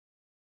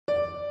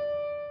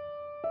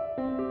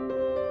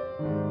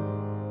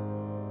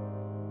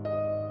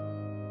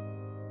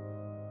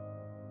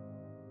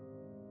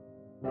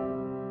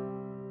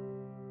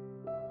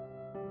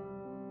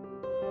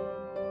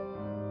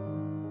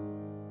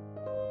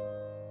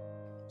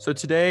So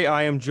today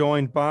I am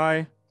joined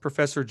by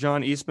Professor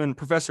John Eastman.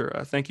 Professor,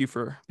 thank you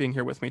for being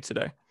here with me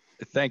today.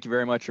 Thank you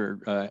very much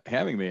for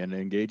having me and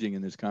engaging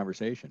in this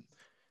conversation.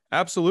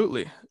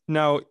 Absolutely.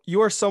 Now,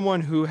 you are someone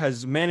who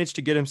has managed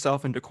to get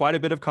himself into quite a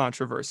bit of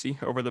controversy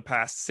over the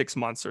past 6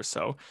 months or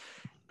so.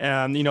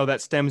 And,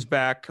 that stems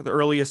back. The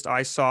earliest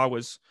I saw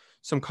was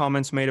some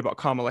comments made about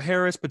Kamala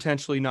Harris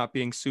potentially not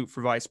being suited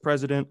for vice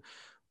president,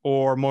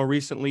 or more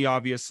recently,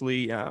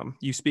 obviously,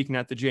 you speaking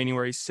at the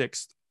January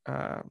 6th,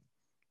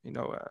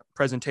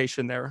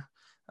 presentation there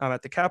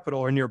at the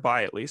Capitol or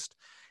nearby at least.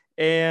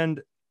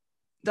 And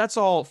that's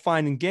all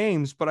fine and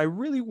games, but I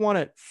really want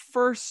to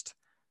first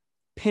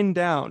pin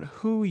down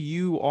who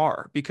you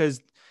are, because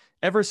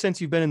ever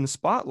since you've been in the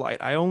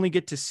spotlight, I only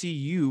get to see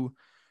you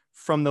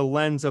from the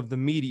lens of the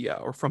media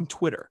or from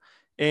Twitter.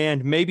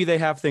 And maybe they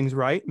have things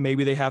right,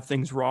 maybe they have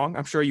things wrong.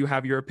 I'm sure you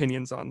have your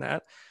opinions on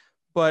that.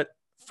 But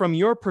from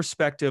your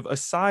perspective,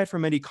 aside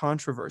from any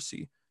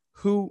controversy,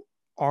 who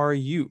are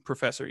you,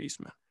 Professor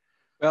Eastman?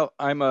 Well,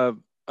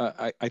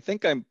 I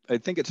think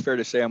it's fair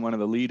to say I'm one of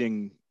the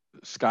leading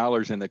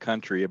scholars in the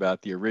country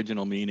about the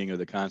original meaning of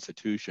the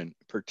Constitution,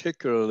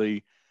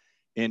 particularly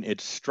in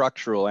its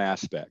structural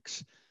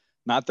aspects,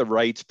 not the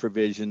rights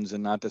provisions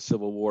and not the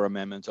Civil War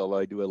amendments, although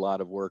I do a lot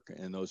of work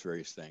in those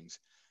various things.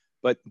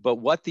 But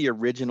what the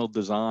original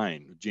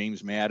design,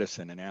 James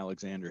Madison and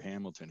Alexander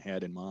Hamilton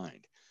had in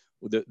mind,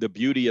 the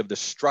beauty of the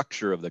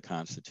structure of the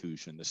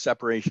Constitution, the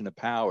separation of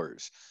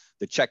powers,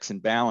 the checks and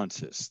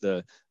balances,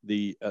 the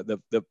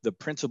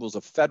principles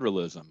of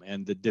federalism,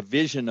 and the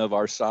division of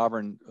our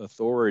sovereign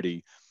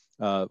authority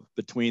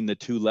between the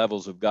two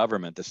levels of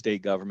government, the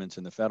state governments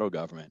and the federal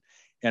government,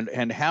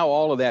 and how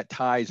all of that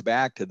ties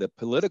back to the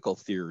political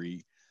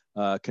theory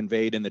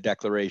conveyed in the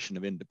Declaration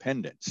of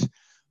Independence.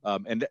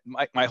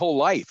 My whole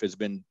life has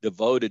been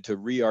devoted to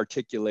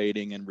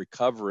re-articulating and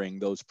recovering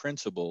those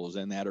principles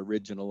and that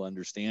original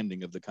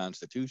understanding of the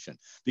Constitution,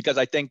 because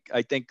I think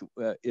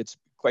it's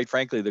quite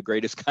frankly the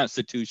greatest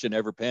Constitution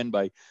ever penned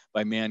by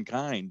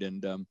mankind,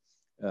 and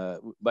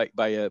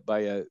by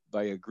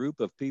a group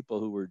of people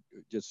who were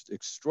just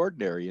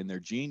extraordinary in their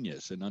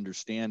genius and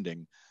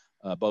understanding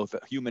both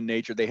human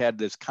nature. They had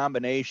this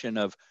combination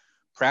of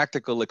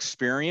practical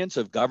experience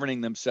of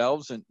governing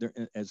themselves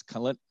as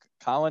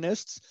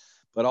colonists,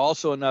 but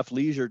also enough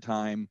leisure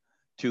time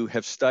to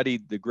have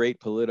studied the great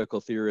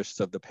political theorists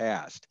of the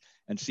past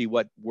and see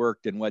what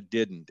worked and what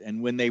didn't. And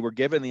when they were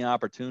given the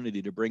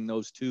opportunity to bring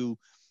those two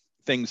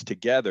things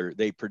together,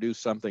 they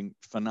produced something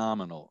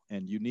phenomenal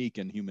and unique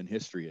in human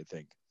history, I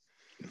think.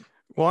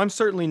 Well, I'm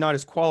certainly not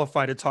as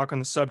qualified to talk on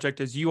the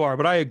subject as you are,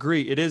 but I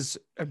agree. It is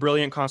a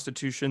brilliant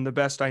constitution, the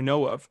best I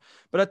know of.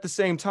 But at the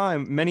same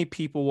time, many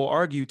people will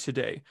argue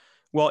today,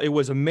 well, it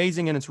was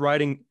amazing in its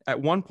writing at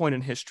one point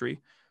in history,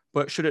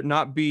 but should it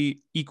not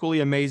be equally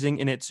amazing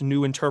in its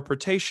new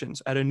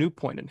interpretations at a new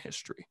point in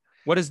history?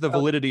 What is the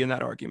validity in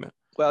that argument?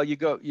 Well,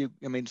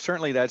 I mean,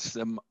 certainly that's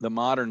the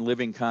modern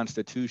living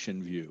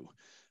constitution view.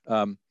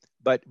 But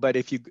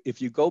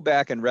if you go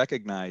back and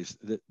recognize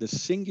the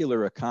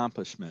singular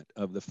accomplishment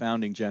of the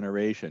founding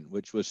generation,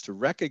 which was to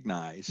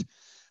recognize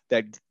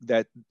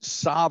that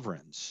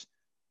sovereigns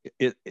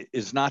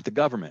is not the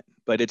government,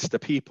 but it's the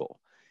people.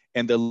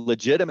 And the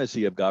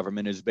legitimacy of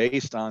government is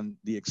based on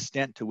the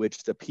extent to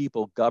which the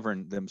people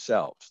govern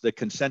themselves, the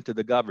consent of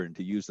the governed,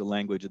 to use the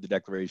language of the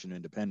Declaration of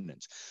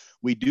Independence.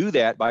 We do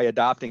that by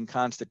adopting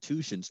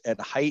constitutions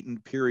at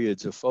heightened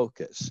periods of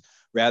focus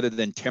rather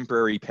than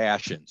temporary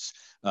passions,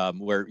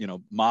 where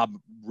mob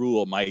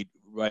rule might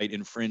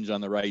infringe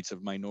on the rights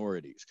of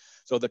minorities.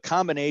 So the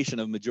combination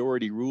of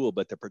majority rule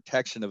but the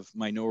protection of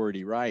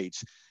minority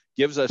rights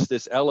gives us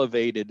this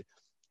elevated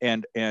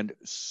and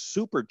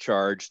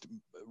supercharged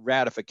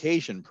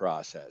ratification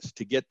process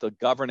to get the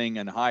governing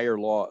and higher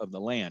law of the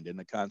land in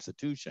the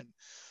Constitution.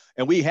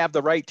 And we have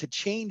the right to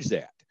change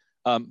that.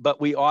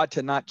 But we ought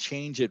to not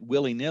change it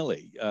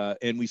willy-nilly.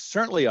 And we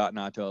certainly ought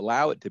not to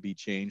allow it to be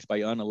changed by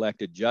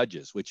unelected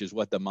judges, which is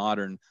what the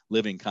modern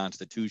living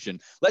Constitution.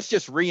 Let's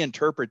just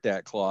reinterpret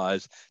that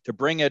clause to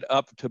bring it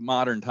up to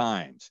modern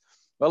times.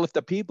 Well, if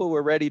the people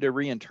were ready to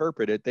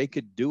reinterpret it, they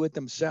could do it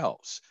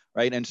themselves,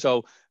 right? And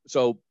so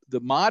the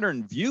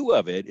modern view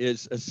of it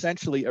is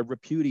essentially a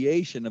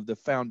repudiation of the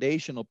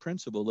foundational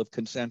principle of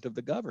consent of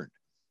the governed.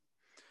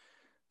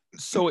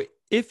 So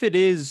if it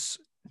is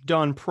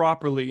done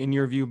properly, in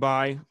your view,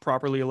 by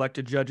properly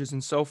elected judges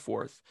and so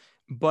forth,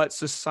 but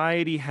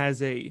society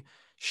has a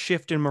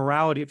shift in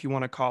morality, if you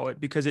want to call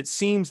it, because it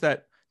seems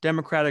that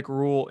democratic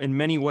rule in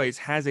many ways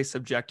has a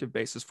subjective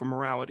basis for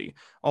morality,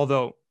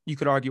 although you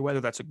could argue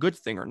whether that's a good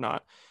thing or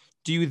not.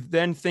 Do you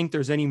then think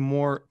there's any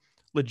more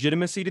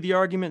legitimacy to the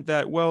argument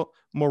that, well,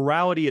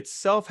 morality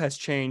itself has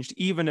changed,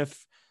 even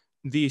if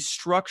the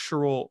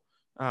structural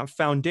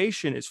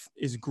foundation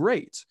is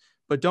great,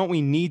 but don't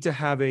we need to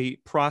have a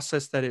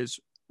process that is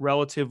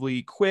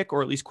relatively quick,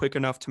 or at least quick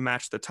enough to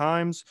match the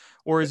times?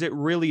 Or is it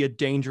really a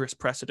dangerous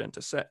precedent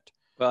to set?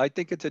 Well, I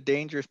think it's a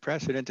dangerous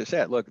precedent to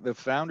set. Look, the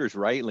founders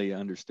rightly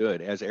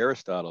understood, as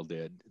Aristotle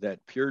did, that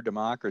pure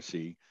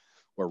democracy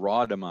or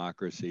raw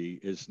democracy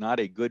is not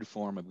a good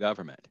form of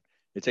government.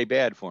 It's a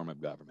bad form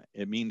of government.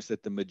 It means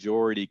that the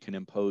majority can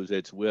impose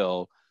its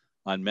will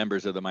on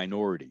members of the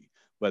minority,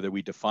 whether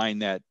we define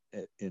that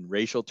in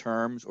racial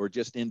terms or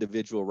just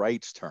individual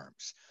rights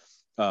terms.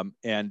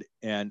 And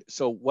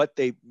so what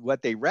they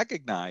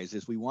recognize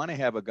is we want to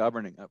have a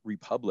governing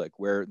republic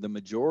where the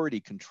majority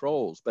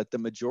controls, but the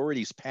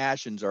majority's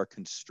passions are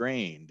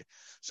constrained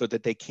so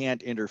that they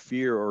can't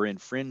interfere or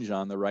infringe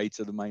on the rights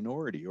of the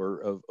minority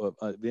or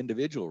of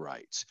individual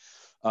rights.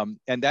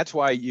 And that's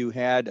why you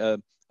had a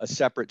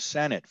separate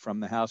Senate from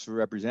the House of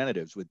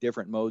Representatives with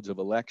different modes of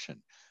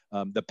election.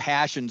 The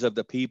passions of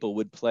the people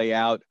would play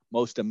out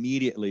most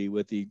immediately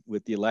with the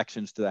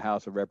elections to the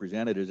House of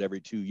Representatives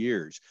every 2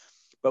 years.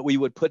 But we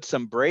would put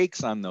some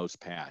brakes on those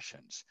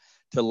passions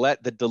to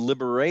let the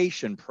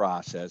deliberation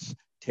process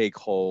take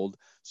hold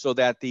so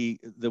that the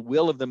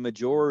will of the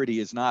majority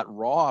is not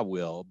raw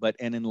will, but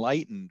an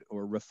enlightened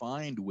or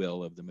refined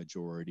will of the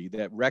majority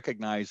that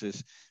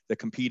recognizes the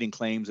competing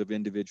claims of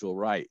individual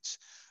rights.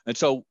 And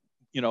so,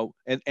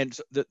 and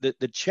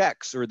the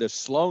checks or the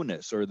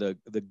slowness or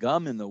the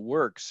gum in the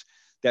works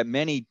that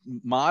many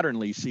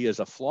modernly see as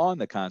a flaw in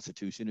the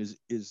Constitution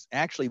is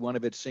actually one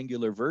of its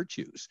singular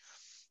virtues.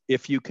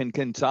 If you can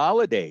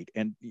consolidate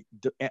and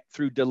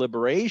through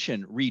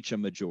deliberation reach a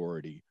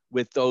majority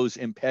with those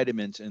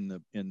impediments in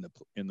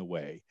the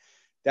way,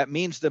 that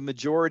means the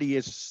majority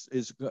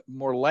is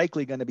more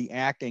likely going to be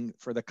acting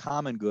for the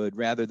common good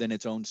rather than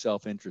its own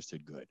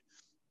self-interested good.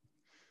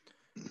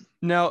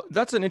 Now,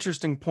 that's an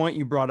interesting point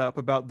you brought up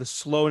about the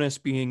slowness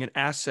being an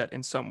asset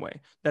in some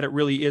way, that it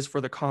really is for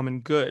the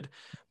common good.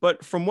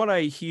 But from what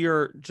I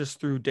hear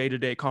just through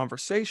day-to-day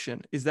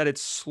conversation is that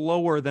it's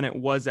slower than it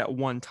was at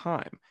one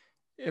time.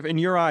 If in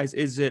your eyes,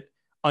 is it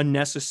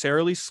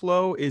unnecessarily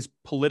slow? Is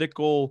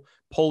political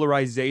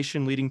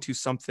polarization leading to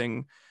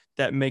something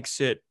that makes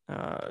it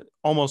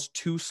almost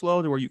too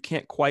slow to where you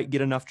can't quite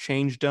get enough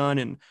change done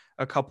in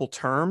a couple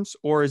terms?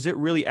 Or is it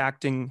really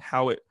acting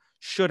how it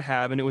should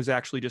have, and it was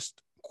actually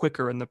just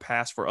quicker in the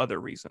past for other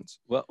reasons?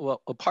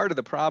 Well, a part of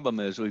the problem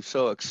is we've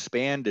so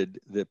expanded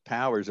the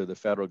powers of the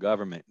federal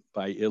government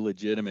by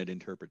illegitimate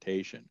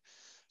interpretation.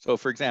 So,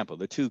 for example,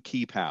 the two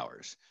key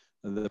powers,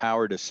 the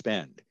power to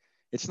spend.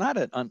 It's not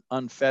an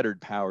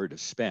unfettered power to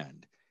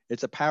spend.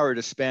 It's a power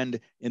to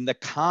spend in the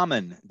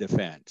common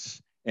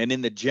defense and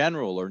in the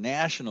general or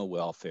national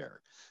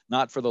welfare,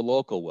 not for the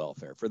local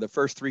welfare. For the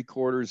first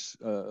 3/4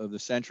 of the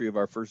century of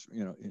our first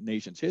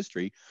nation's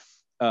history,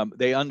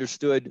 they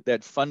understood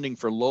that funding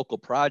for local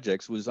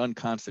projects was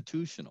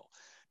unconstitutional.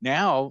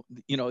 Now,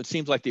 it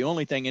seems like the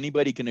only thing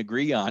anybody can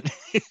agree on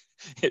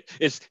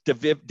is to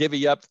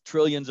divvy up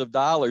trillions of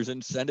dollars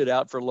and send it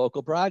out for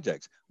local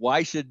projects.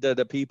 Why should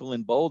the people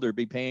in Boulder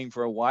be paying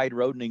for a wide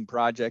roadening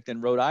project in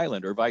Rhode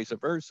Island or vice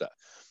versa,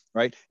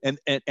 right? And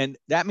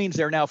that means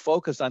they're now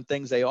focused on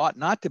things they ought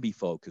not to be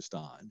focused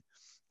on.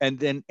 And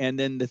then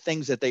the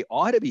things that they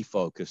ought to be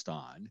focused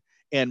on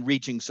and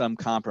reaching some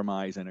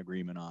compromise and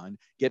agreement on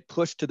get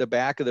pushed to the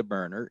back of the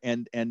burner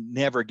and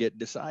never get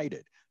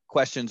decided.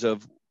 Questions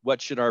of what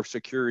should our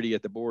security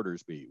at the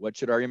borders be? What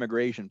should our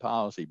immigration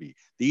policy be?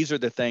 These are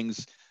the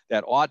things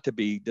that ought to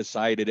be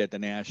decided at the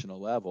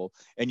national level,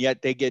 and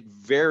yet they get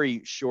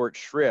very short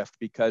shrift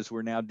because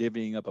we're now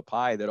divvying up a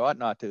pie that ought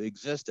not to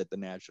exist at the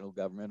national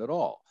government at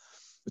all.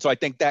 So I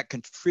think that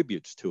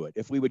contributes to it.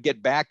 If we would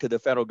get back to the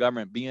federal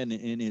government being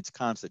in its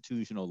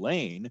constitutional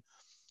lane,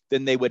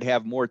 then they would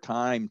have more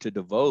time to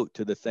devote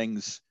to the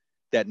things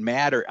that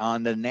matter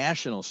on the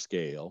national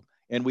scale.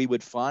 And we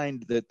would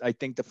find that I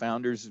think the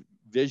founders'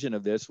 vision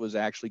of this was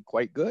actually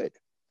quite good.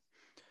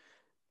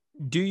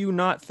 Do you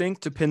not think,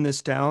 to pin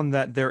this down,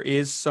 that there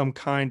is some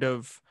kind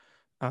of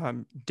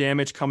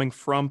damage coming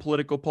from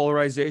political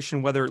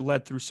polarization, whether it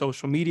led through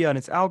social media and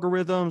its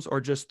algorithms or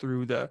just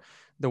through the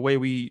way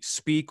we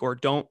speak or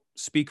don't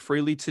speak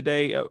freely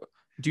today?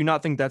 Do you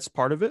not think that's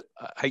part of it?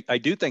 I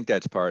do think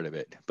that's part of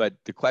it. But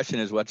the question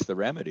is, what's the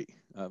remedy?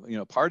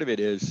 Part of it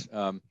is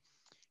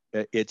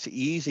it's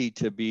easy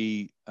to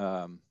be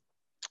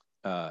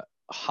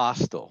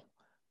hostile,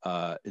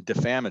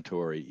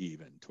 defamatory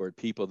even toward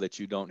people that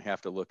you don't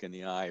have to look in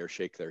the eye or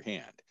shake their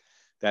hand.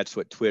 That's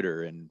what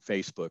Twitter and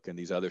Facebook and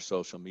these other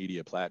social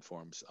media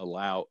platforms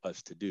allow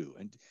us to do.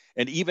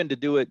 And even to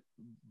do it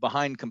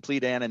behind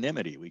complete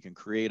anonymity, we can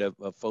create a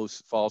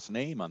false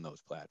name on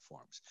those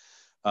platforms.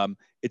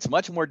 It's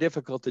much more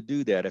difficult to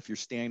do that if you're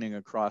standing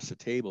across the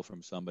table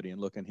from somebody and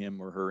looking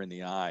him or her in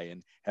the eye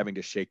and having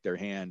to shake their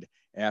hand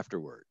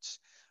afterwards.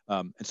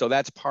 And so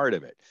that's part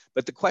of it.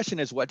 But the question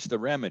is, what's the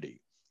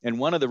remedy? And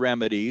one of the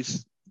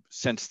remedies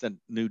since the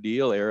New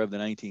Deal era of the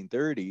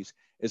 1930s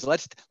is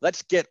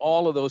let's get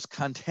all of those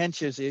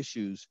contentious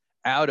issues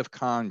out of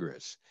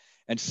Congress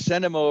and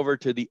send them over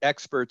to the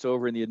experts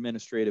over in the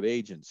administrative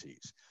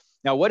agencies.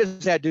 Now, what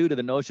does that do to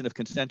the notion of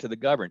consent to the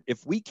governed?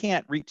 If we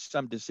can't reach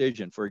some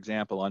decision, for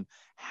example, on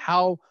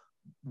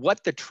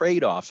what the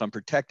trade-offs on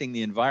protecting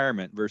the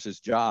environment versus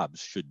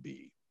jobs should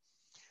be,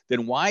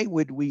 then why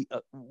would we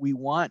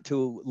want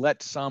to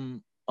let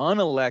some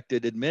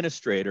unelected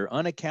administrator,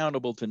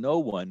 unaccountable to no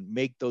one,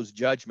 make those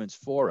judgments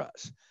for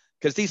us.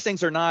 Because these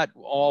things are not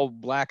all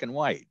black and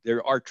white.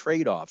 There are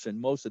trade-offs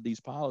in most of these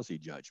policy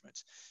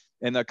judgments.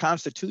 And the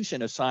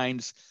Constitution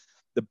assigns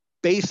the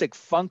basic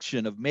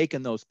function of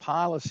making those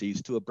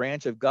policies to a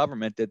branch of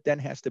government that then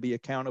has to be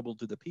accountable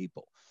to the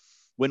people.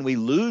 When we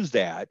lose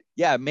that,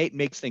 yeah, it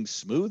makes things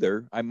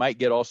smoother. I might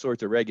get all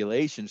sorts of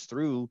regulations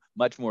through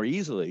much more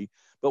easily,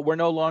 but we're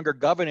no longer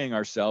governing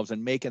ourselves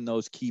and making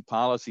those key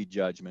policy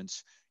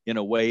judgments in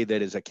a way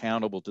that is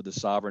accountable to the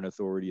sovereign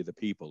authority of the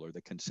people or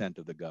the consent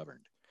of the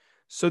governed.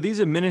 So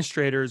these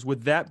administrators,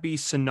 would that be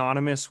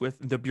synonymous with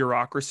the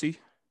bureaucracy?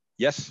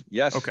 Yes,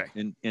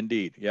 Okay.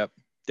 indeed. Yep.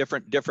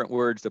 Different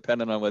words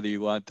depending on whether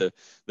you want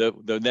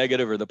the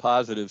negative or the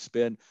positive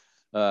spin.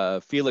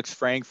 Felix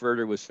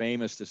Frankfurter was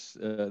famous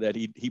that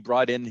he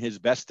brought in his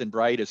best and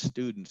brightest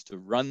students to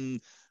run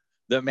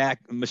the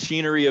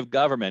machinery of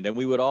government, and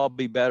we would all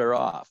be better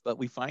off. But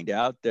we find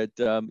out that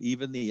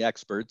even the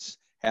experts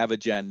have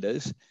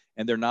agendas,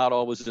 and they're not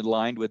always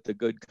aligned with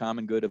the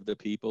common good of the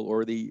people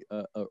or the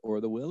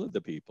will of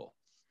the people.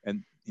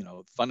 And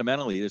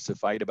fundamentally, it's a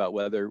fight about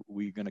whether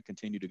we're going to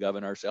continue to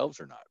govern ourselves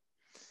or not.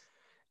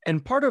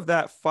 And part of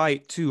that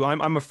fight, too,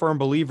 I'm a firm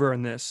believer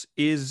in this,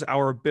 is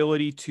our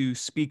ability to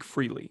speak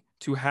freely,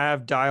 to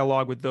have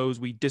dialogue with those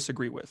we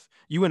disagree with.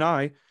 You and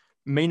I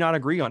may not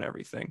agree on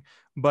everything,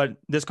 but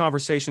this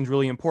conversation is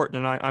really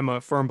important, and I'm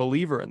a firm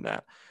believer in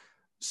that.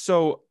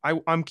 So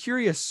I'm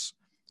curious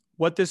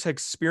what this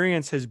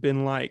experience has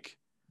been like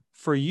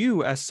for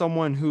you as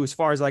someone who, as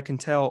far as I can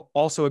tell,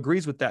 also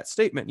agrees with that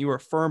statement. You are a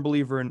firm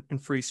believer in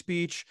free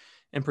speech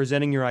and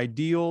presenting your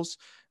ideals.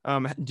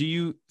 Do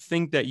you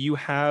think that you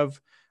have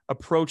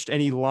approached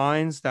any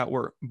lines that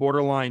were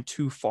borderline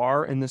too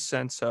far in the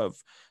sense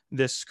of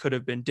this could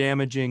have been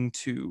damaging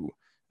to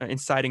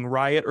inciting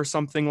riot or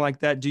something like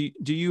that? Do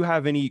you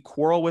have any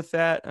quarrel with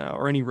that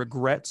or any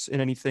regrets in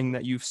anything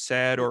that you've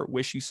said or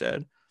wish you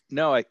said?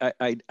 No,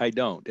 I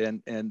don't.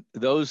 And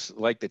those,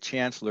 like the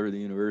chancellor of the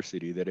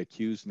university that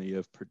accused me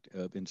of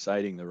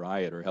inciting the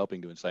riot or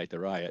helping to incite the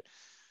riot,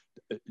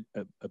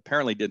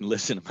 apparently didn't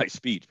listen to my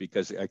speech,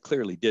 because I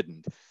clearly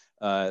didn't.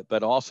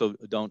 But also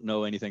don't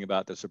know anything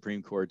about the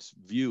Supreme Court's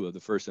view of the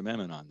First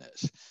Amendment on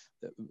this.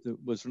 It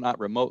was not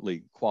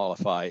remotely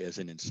qualify as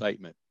an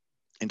incitement.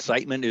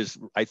 Incitement is,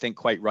 I think,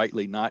 quite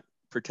rightly not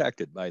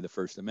protected by the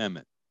First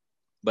Amendment.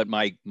 But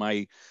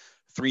my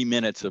 3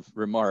 minutes of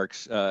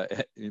remarks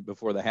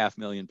before the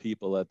 500,000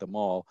 people at the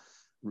mall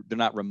do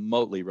not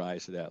remotely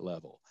rise to that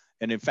level.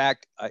 And in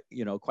fact,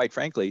 quite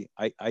frankly,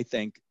 I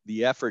think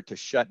the effort to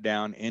shut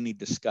down any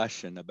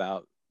discussion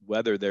about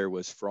whether there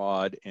was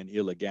fraud and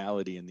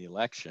illegality in the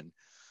election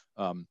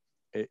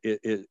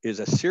is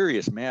a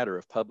serious matter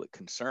of public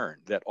concern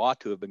that ought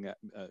to have been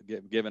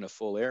given a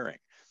full airing.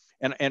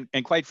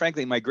 And quite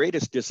frankly, my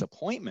greatest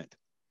disappointment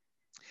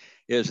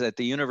is at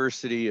the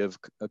University of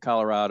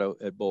Colorado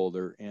at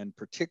Boulder, and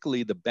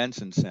particularly the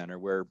Benson Center,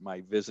 where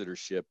my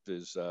visitorship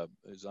is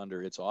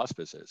under its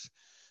auspices,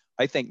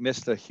 I think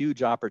missed a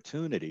huge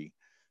opportunity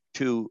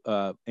to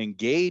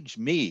engage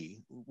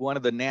me, one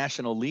of the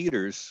national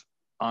leaders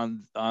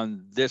on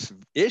this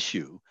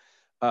issue,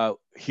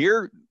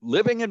 here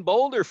living in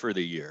Boulder for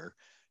the year,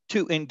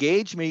 to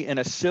engage me in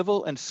a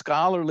civil and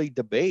scholarly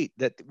debate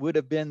that would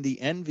have been the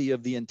envy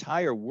of the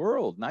entire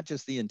world, not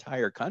just the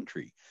entire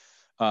country.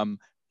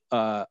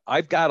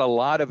 I've got a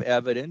lot of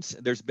evidence.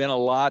 There's been a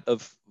lot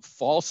of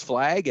false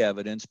flag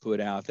evidence put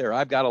out there.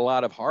 I've got a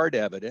lot of hard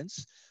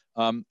evidence.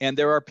 And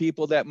there are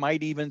people that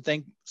might even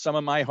think some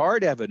of my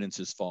hard evidence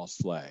is false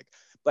flag.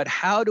 But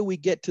how do we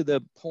get to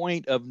the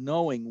point of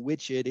knowing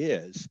which it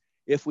is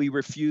if we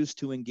refuse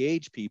to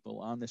engage people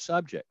on the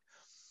subject?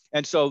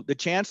 And so the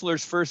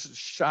chancellor's first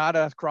shot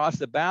across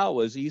the bow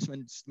was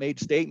Eastman made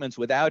statements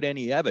without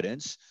any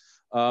evidence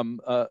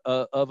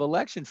of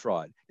election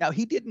fraud. Now,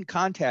 he didn't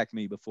contact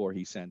me before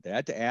he sent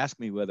that to ask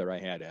me whether I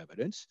had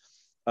evidence.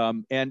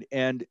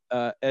 And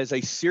as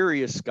a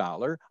serious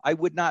scholar, I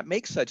would not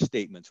make such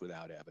statements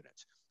without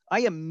evidence.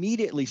 I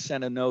immediately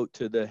sent a note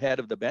to the head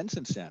of the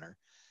Benson Center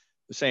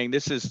saying,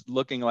 this is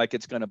looking like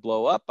it's going to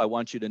blow up. I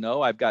want you to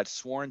know I've got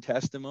sworn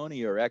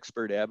testimony or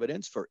expert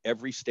evidence for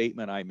every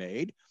statement I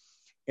made.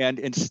 And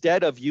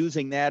instead of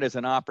using that as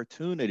an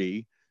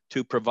opportunity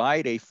to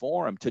provide a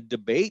forum to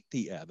debate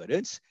the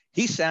evidence,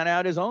 he sent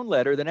out his own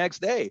letter the next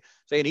day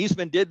saying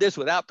Eastman did this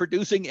without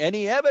producing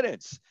any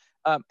evidence.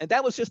 And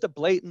that was just a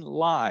blatant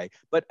lie.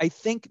 But I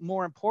think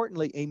more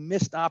importantly, a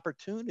missed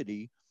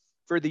opportunity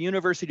for the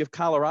University of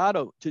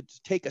Colorado to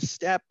take a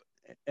step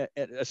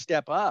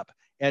up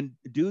and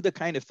do the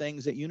kind of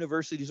things that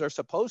universities are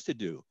supposed to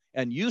do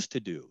and used to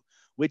do,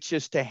 which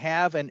is to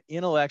have an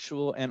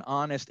intellectual and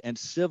honest and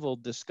civil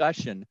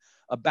discussion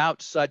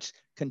about such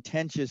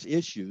contentious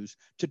issues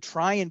to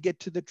try and get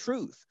to the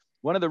truth.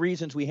 One of the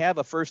reasons we have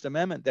a First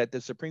Amendment that the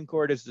Supreme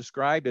Court has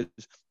described as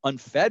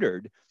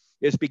unfettered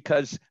is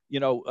because,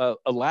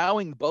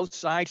 allowing both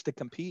sides to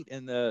compete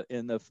in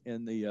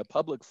the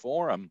public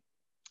forum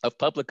of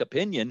public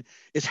opinion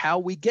is how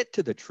we get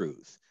to the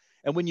truth.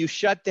 And when you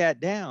shut that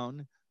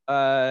down,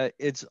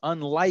 it's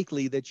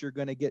unlikely that you're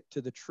going to get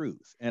to the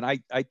truth. And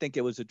I think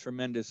it was a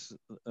tremendously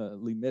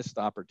missed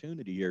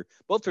opportunity here,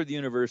 both for the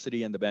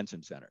university and the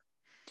Benson Center.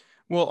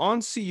 Well,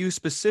 on CU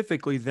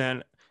specifically,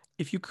 then,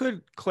 if you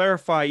could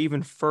clarify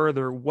even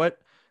further what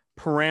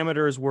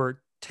parameters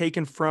were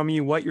taken from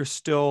you, what you're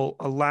still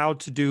allowed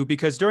to do,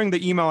 because during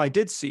the email I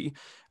did see,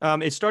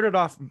 it started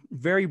off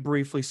very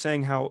briefly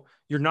saying how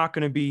you're not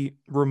going to be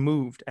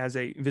removed as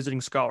a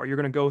visiting scholar. You're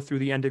going to go through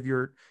the end of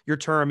your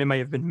term. It may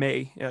have been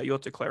May. You'll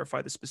have to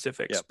clarify the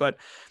specifics, Yep. but.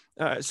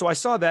 So I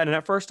saw that, and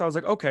at first I was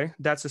like, okay,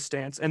 that's a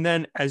stance. And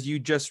then, as you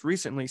just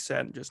recently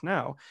said just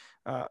now,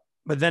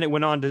 but then it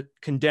went on to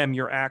condemn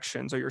your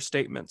actions or your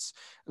statements.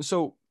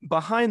 So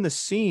behind the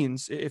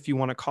scenes, if you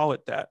want to call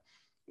it that,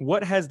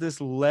 what has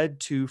this led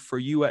to for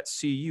you at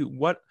CU?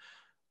 What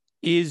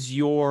is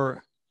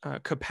your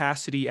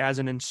capacity as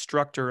an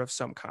instructor of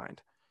some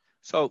kind?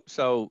 So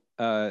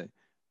the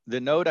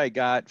note I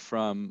got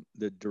from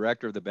the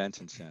director of the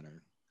Benson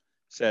Center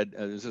said,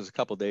 this is a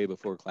couple days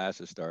before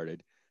classes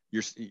started,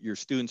 your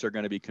students are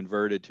going to be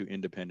converted to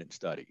independent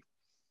study.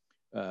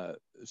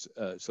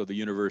 So the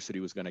university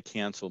was going to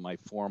cancel my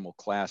formal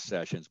class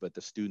sessions, but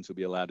the students would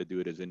be allowed to do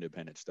it as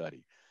independent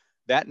study.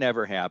 That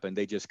never happened.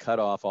 They just cut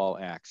off all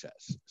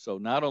access. So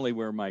not only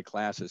were my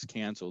classes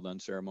canceled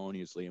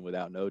unceremoniously and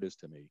without notice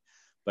to me,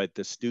 but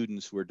the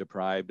students were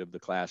deprived of the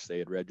class they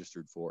had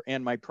registered for.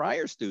 And my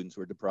prior students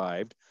were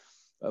deprived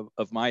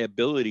of my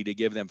ability to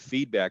give them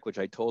feedback, which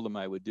I told them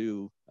I would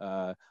do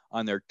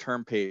on their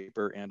term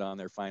paper and on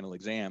their final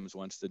exams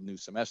once the new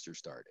semester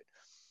started.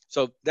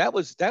 So that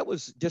was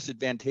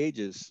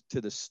disadvantageous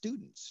to the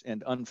students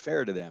and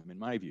unfair to them, in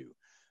my view.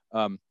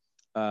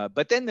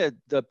 But then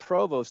the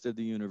provost of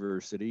the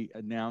university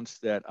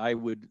announced that I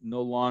would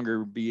no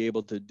longer be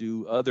able to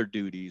do other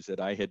duties that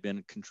I had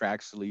been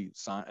contractually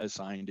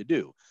assigned to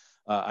do.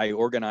 I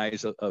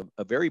organized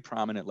a very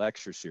prominent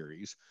lecture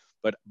series,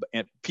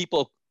 and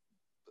people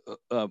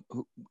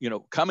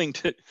coming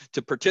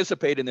to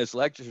participate in this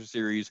lecture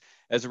series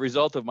as a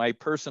result of my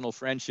personal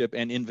friendship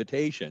and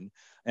invitation,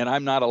 and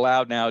I'm not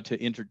allowed now to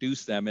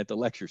introduce them at the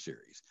lecture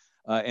series.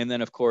 And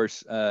then, of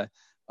course,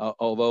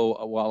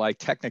 although while I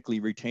technically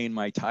retain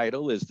my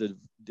title as the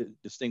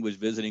Distinguished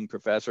Visiting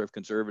Professor of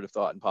Conservative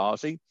Thought and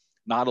Policy,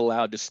 not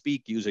allowed to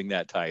speak using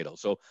that title.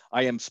 So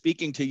I am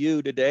speaking to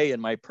you today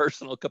in my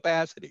personal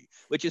capacity,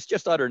 which is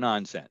just utter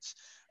nonsense.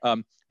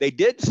 They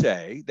did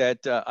say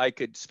that I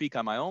could speak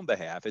on my own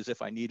behalf as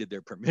if I needed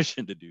their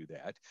permission to do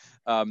that.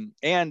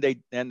 And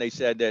they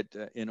said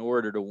that in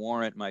order to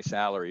warrant my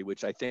salary,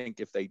 which I think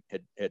if they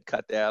had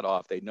cut that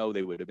off, they know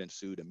they would have been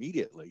sued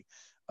immediately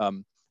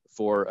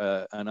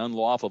for an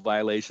unlawful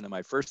violation of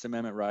my First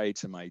Amendment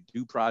rights and my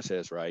due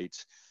process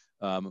rights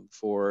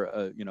for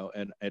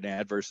an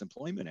adverse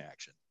employment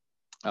action.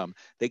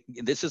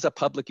 This is a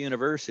public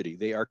university.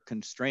 They are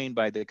constrained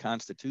by the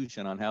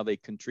Constitution on how they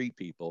can treat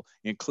people,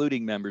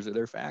 including members of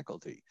their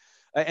faculty.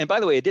 And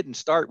by the way, it didn't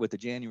start with the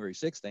January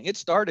 6th thing. It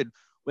started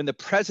when the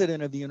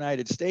President of the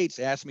United States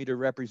asked me to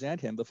represent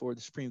him before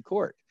the Supreme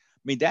Court.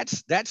 I mean,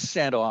 that's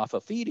sent off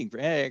a feeding. It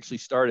actually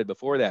started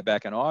before that,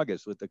 back in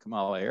August with the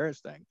Kamala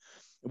Harris thing.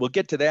 We'll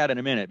get to that in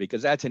a minute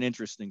because that's an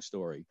interesting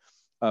story.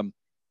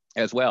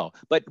 As well.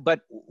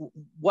 But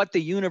what the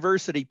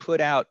university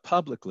put out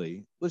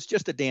publicly was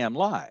just a damn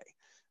lie.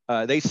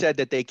 They said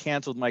that they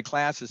canceled my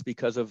classes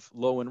because of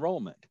low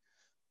enrollment. I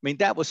mean,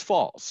 that was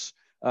false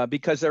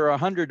because there are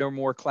 100 or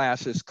more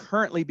classes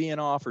currently being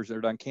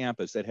offered on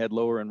campus that had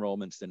lower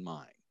enrollments than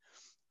mine.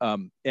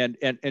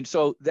 And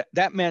so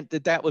that meant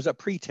that was a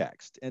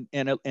pretext and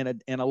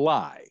a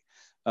lie.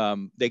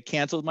 They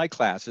canceled my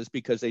classes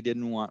because they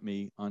didn't want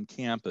me on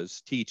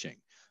campus teaching.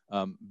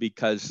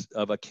 Because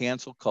of a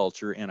cancel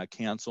culture and a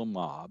cancel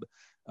mob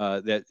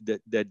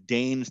that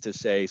deigns to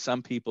say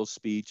some people's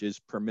speech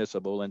is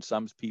permissible and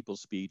some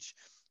people's speech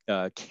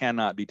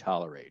cannot be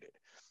tolerated.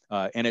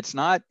 And it's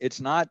not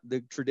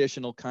the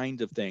traditional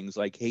kinds of things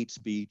like hate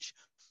speech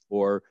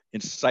or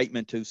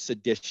incitement to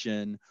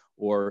sedition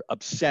or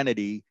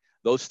obscenity.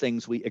 Those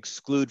things we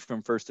exclude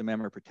from First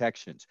Amendment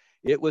protections.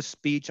 It was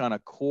speech on a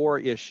core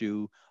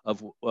issue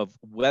of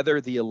whether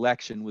the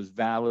election was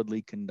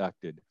validly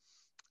conducted.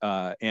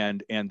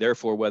 And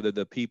therefore whether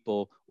the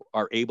people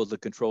are able to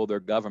control their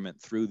government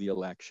through the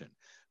election.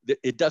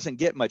 It doesn't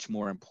get much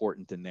more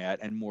important than that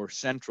and more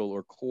central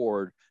or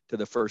core to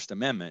the First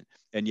Amendment.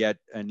 And yet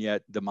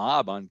the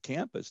mob on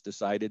campus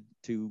decided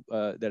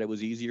that it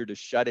was easier to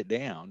shut it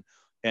down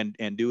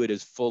and do it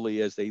as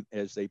fully as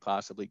they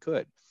possibly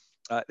could.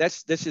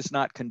 This is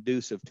not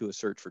conducive to a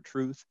search for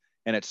truth,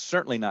 and it's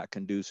certainly not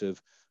conducive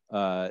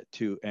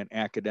to an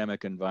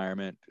academic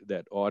environment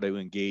that ought to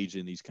engage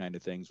in these kind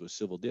of things with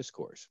civil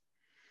discourse.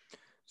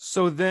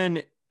 So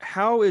then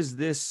how is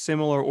this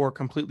similar or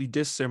completely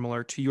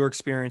dissimilar to your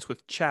experience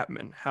with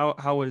Chapman?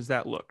 How has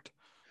that looked?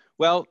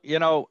 Well,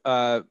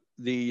 the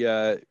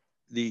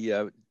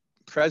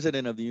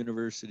president of the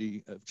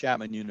University of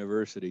Chapman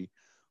University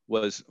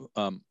was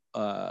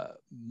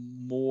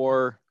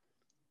more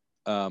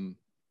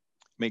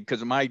mean,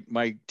 because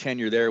my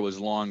tenure there was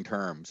long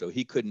term, so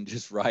he couldn't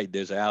just ride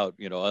this out.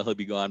 You know, he'll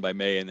be gone by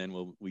May, and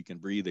then we can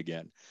breathe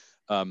again.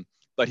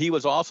 But he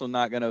was also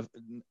not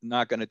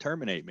gonna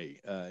terminate me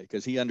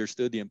because he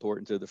understood the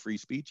importance of the free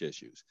speech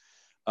issues.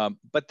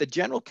 But the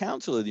general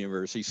counsel of the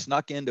university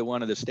snuck into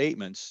one of the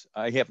statements.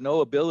 I have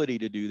no ability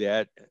to do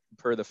that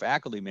per the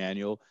faculty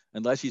manual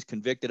unless he's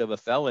convicted of a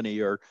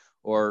felony or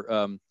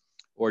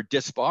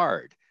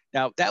disbarred.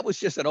 Now, that was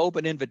just an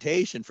open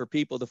invitation for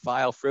people to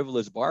file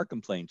frivolous bar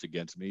complaints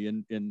against me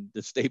in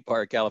the state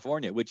bar of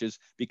California, which has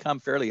become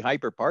fairly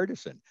hyper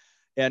partisan.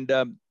 And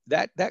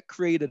that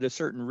created a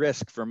certain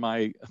risk for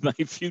my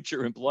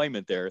future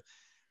employment there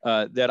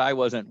that I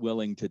wasn't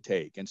willing to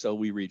take. And so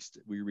we reached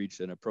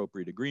an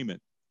appropriate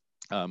agreement,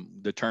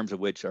 the terms of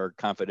which are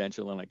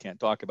confidential and I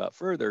can't talk about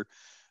further.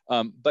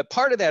 But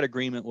part of that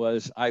agreement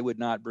was I would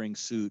not bring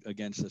suit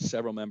against the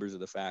several members of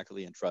the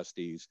faculty and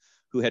trustees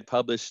who had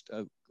published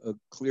a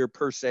clear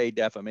per se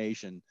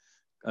defamation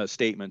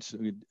statements,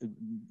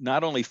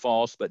 not only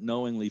false, but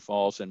knowingly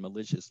false and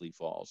maliciously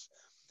false.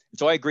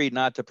 So I agreed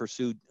not to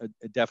pursue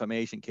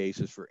defamation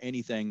cases for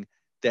anything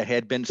that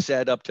had been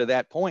said up to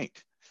that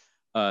point.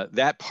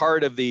 That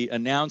part of the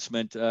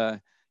announcement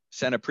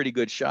sent a pretty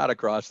good shot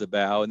across the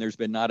bow, and there's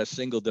been not a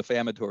single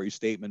defamatory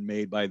statement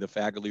made by the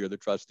faculty or the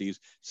trustees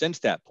since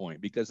that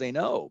point, because they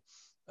know.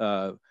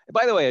 By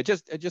the way, I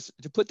just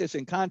to put this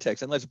in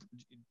context, and let's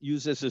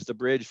use this as the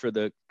bridge for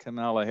the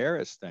Kamala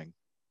Harris thing.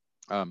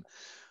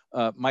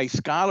 My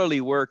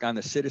scholarly work on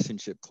the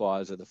citizenship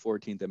clause of the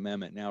 14th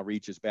Amendment now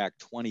reaches back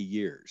 20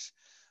 years.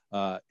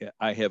 I'm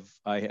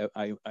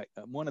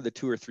one of the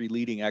 2 or 3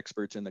 leading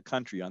experts in the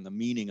country on the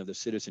meaning of the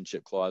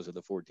citizenship clause of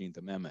the 14th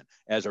Amendment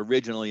as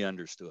originally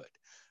understood.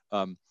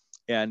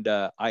 And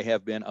I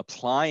have been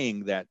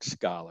applying that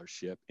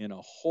scholarship in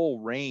a whole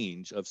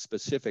range of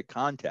specific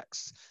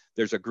contexts.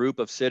 There's a group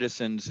of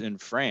citizens in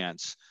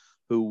France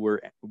who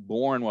were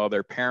born while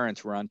their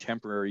parents were on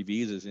temporary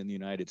visas in the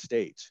United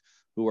States,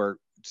 who are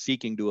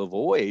seeking to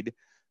avoid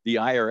the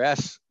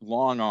IRS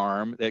long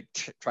arm that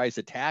tries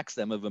to tax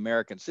them of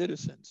American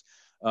citizens.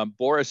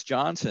 Boris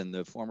Johnson,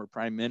 the former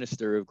prime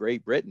minister of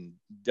Great Britain,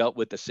 dealt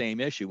with the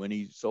same issue when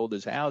he sold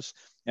his house,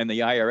 and the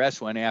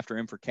IRS went after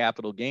him for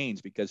capital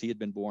gains because he had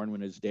been born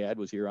when his dad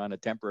was here on a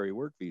temporary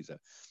work visa.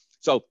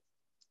 So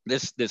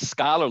this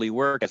scholarly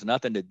work has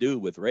nothing to do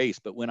with race,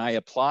 but when I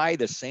apply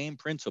the same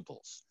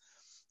principles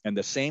and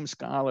the same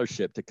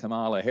scholarship to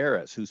Kamala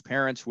Harris, whose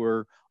parents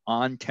were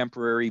on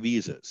temporary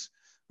visas,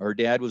 her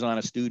dad was on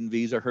a student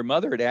visa. Her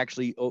mother had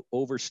actually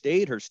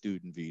overstayed her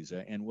student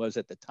visa and was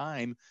at the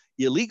time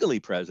illegally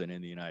present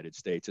in the United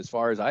States, as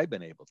far as I've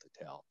been able to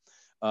tell.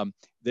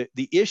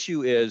 The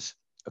issue is,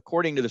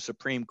 according to the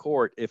Supreme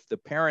Court, if the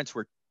parents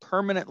were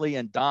permanently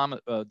and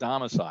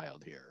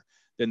domiciled here,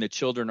 then the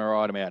children are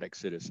automatic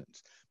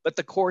citizens. But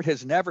the court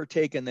has never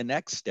taken the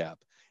next step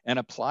and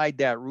applied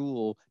that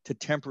rule to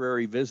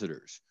temporary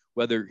visitors,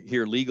 whether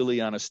here legally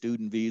on a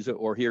student visa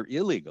or here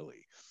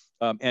illegally.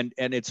 And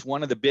it's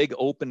one of the big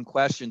open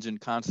questions in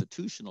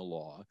constitutional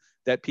law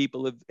that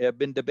people have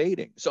been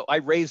debating. So I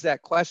raised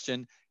that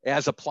question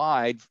as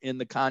applied in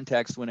the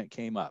context when it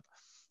came up.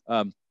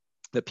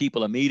 The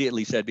people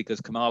immediately said, because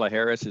Kamala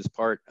Harris is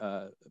part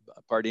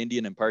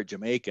Indian and part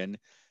Jamaican,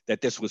 that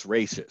this was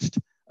racist,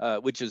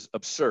 which is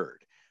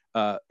absurd.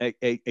 But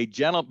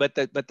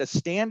the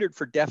standard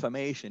for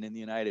defamation in the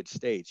United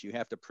States, you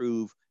have to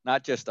prove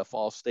not just a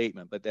false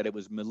statement, but that it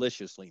was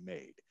maliciously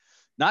made.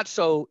 Not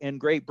so in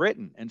Great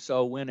Britain. And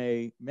so when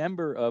a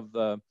member of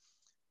the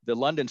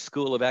London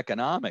School of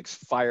Economics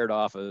fired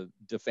off a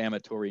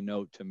defamatory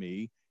note to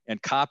me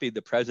and copied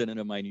the president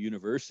of my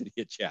university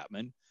at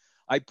Chapman,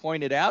 I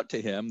pointed out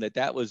to him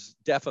that was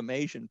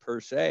defamation per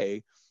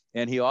se,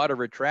 and he ought to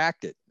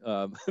retract it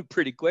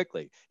pretty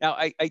quickly. Now,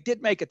 I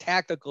did make a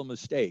tactical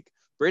mistake.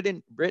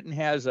 Britain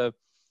has a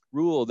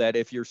rule that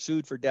if you're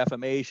sued for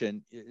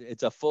defamation,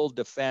 it's a full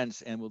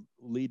defense and will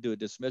lead to a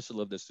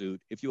dismissal of the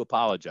suit if you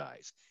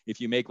apologize,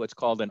 if you make what's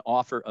called an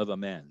offer of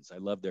amends. I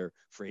love their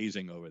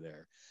phrasing over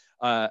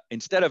there.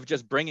 Instead of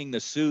just bringing the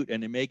suit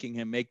and making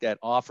him make that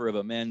offer of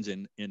amends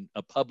in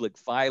a public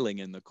filing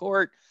in the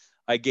court,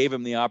 I gave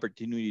him the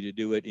opportunity to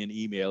do it in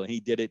email, and he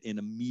did it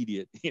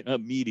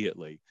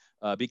immediately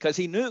because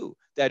he knew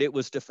that it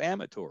was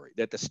defamatory,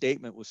 that the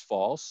statement was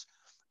false.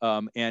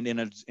 And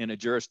in a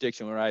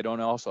jurisdiction where I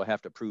don't also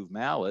have to prove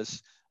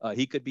malice,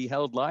 he could be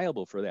held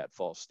liable for that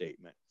false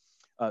statement.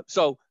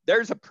 So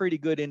there's a pretty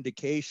good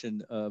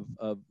indication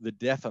of the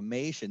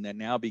defamation that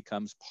now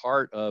becomes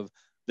part of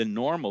the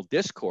normal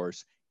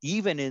discourse,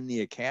 even in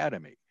the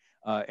academy.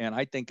 And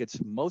I think it's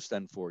most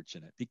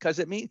unfortunate because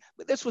it means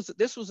this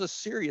was a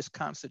serious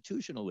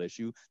constitutional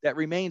issue that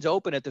remains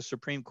open at the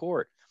Supreme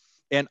Court.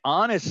 And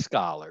honest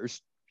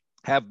scholars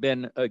have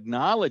been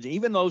acknowledging,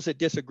 even those that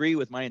disagree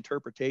with my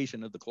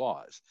interpretation of the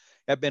clause,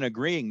 have been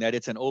agreeing that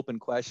it's an open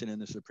question in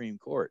the Supreme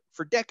Court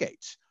for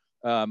decades.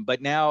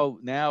 But now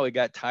it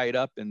got tied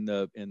up in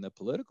the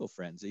political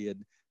frenzy,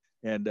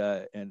 and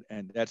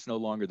that's no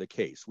longer the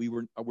case.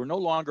 We're no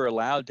longer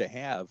allowed to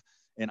have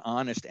an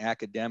honest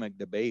academic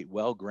debate,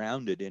 well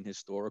grounded in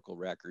historical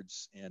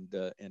records, and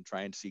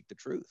try and seek the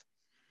truth.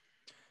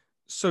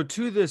 So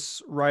to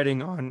this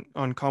writing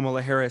on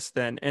Kamala Harris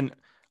then, and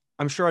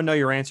I'm sure I know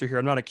your answer here.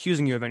 I'm not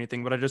accusing you of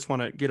anything, but I just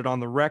want to get it on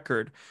the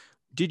record.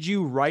 Did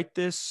you write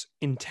this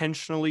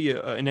intentionally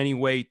in any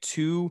way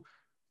to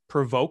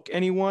provoke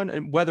anyone,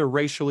 and whether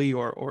racially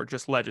or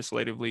just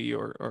legislatively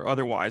or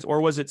otherwise? Or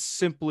was it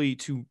simply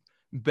to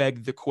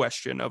beg the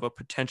question of a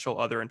potential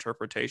other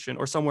interpretation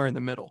or somewhere in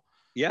the middle?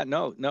 Yeah,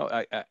 no,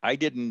 I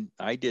didn't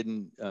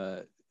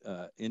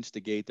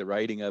instigate the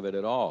writing of it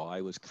at all.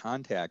 I was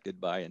contacted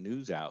by a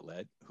news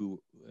outlet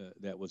who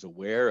that was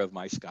aware of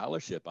my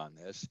scholarship on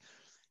this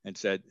and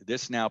said,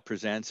 this now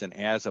presents an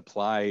as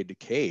applied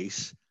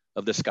case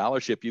of the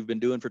scholarship you've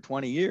been doing for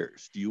 20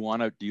 years. Do you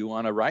want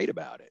to write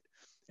about it?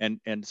 And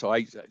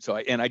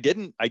I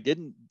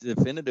didn't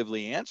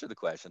definitively answer the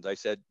questions. I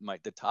said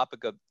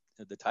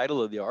the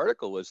title of the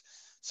article was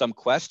some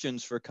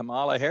questions for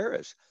Kamala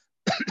Harris.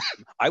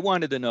 I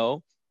wanted to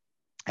know,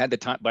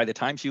 by the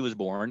time she was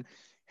born,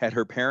 had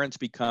her parents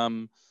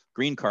become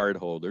green card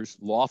holders,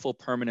 lawful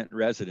permanent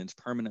residents,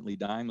 permanently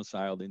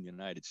domiciled in the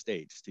United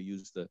States, to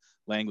use the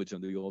language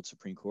of the old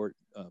Supreme Court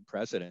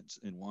precedents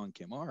in Wong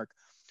Kim Ark,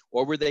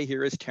 or were they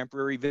here as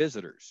temporary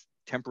visitors?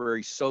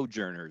 Temporary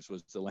sojourners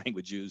was the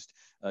language used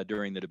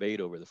during the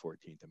debate over the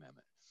 14th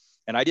Amendment.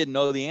 And I didn't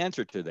know the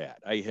answer to that.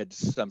 I had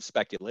some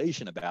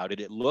speculation about it.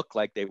 It looked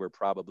like they were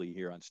probably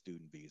here on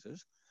student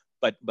visas,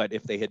 but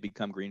if they had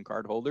become green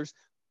card holders,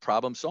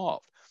 problem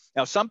solved.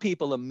 Now, some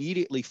people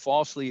immediately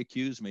falsely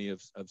accuse me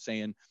of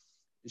saying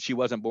she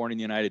wasn't born in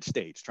the United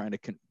States, trying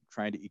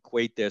to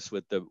equate this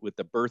with the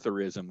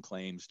birtherism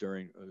claims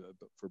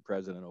for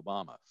President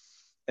Obama,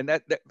 and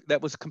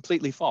that was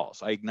completely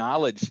false. I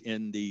acknowledge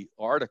in the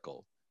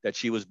article that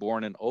she was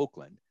born in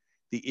Oakland.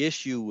 The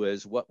issue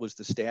was, what was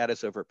the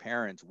status of her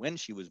parents when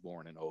she was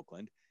born in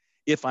Oakland?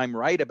 If I'm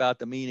right about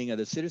the meaning of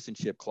the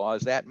citizenship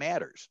clause, that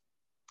matters.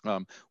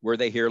 Were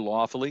they here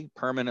lawfully,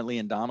 permanently,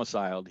 and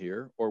domiciled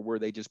here, or were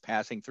they just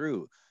passing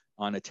through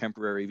on a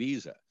temporary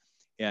visa?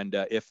 And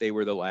if they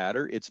were the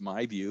latter, it's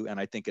my view, and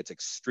I think it's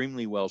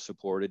extremely well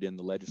supported in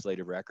the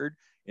legislative record,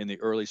 in the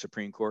early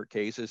Supreme Court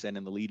cases, and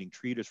in the leading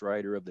treatise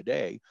writer of the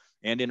day,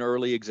 and in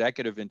early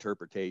executive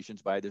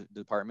interpretations by the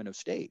Department of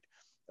State.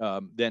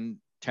 Then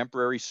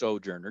temporary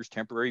sojourners,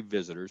 temporary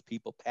visitors,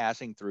 people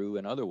passing through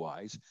and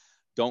otherwise,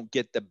 don't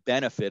get the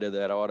benefit of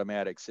that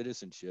automatic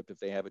citizenship if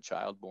they have a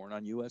child born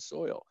on U.S.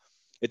 soil.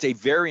 It's a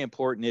very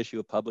important issue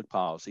of public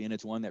policy, and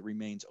it's one that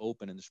remains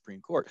open in the Supreme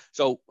Court.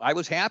 So I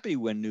was happy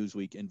when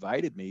Newsweek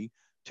invited me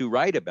to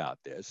write about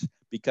this,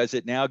 because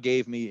it now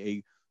gave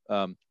me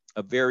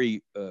a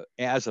very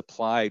as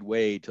applied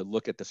way to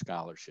look at the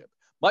scholarship.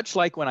 Much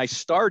like when I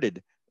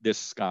started this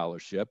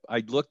scholarship, I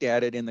looked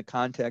at it in the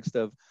context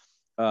of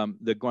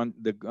the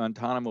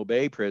Guantanamo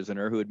Bay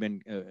prisoner who had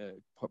been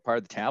part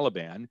of the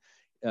Taliban,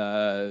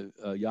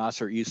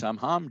 Yasser Isam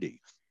Hamdi.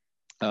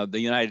 The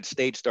United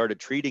States started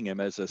treating him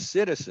as a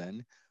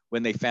citizen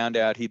when they found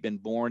out he'd been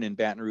born in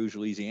Baton Rouge,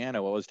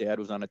 Louisiana, while his dad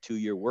was on a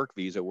 2-year work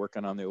visa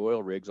working on the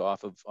oil rigs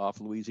off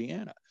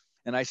Louisiana.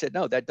 And I said,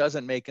 no, that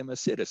doesn't make him a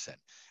citizen.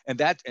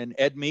 And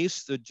Ed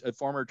Meese, the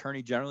former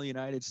Attorney General of the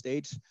United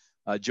States,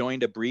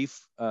 joined a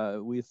brief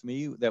with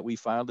me that we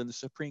filed in the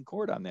Supreme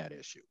Court on that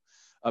issue.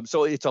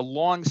 So it's a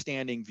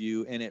long-standing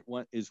view, and it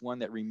is one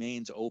that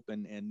remains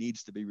open and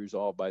needs to be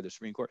resolved by the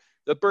Supreme Court.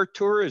 The birth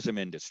tourism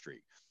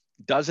industry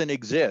doesn't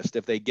exist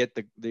if they get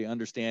the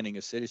understanding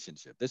of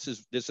citizenship. This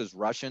is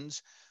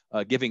Russians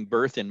giving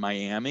birth in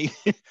Miami.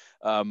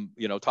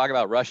 Talk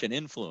about Russian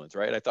influence,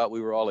 right? I thought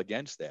we were all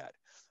against that.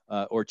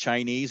 Or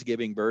Chinese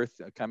giving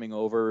birth, coming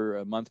over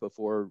a month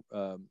before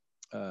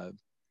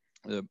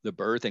the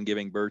birth and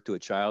giving birth to a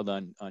child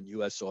on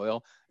U.S.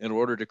 soil in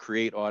order to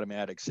create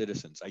automatic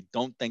citizens. I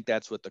don't think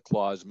that's what the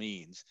clause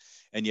means.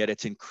 And yet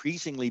it's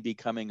increasingly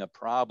becoming a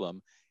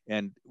problem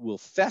and will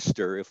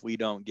fester if we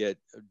don't get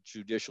a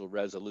judicial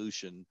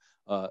resolution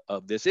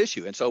of this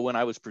issue. And so when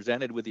I was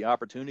presented with the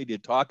opportunity to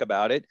talk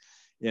about it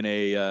in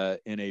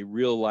a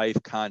real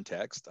life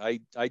context,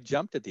 I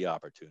jumped at the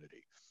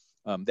opportunity.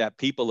 That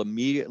people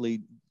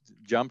immediately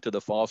jumped to the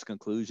false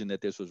conclusion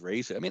that this was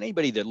racist. I mean,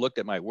 anybody that looked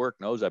at my work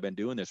knows I've been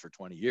doing this for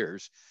 20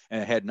 years,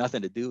 and it had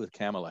nothing to do with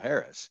Kamala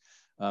Harris.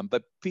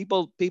 But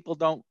people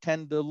don't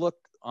tend to look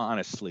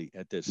honestly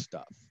at this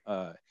stuff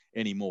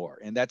anymore.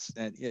 And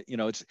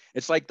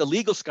it's like the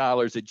legal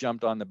scholars that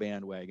jumped on the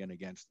bandwagon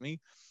against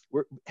me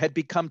had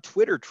become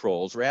Twitter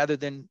trolls rather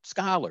than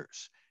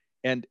scholars.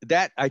 And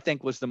that, I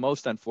think, was the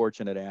most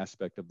unfortunate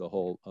aspect of the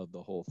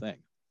whole thing.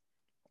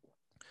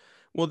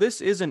 Well,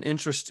 this is an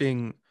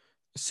interesting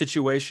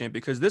situation,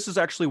 because this is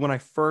actually when I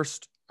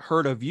first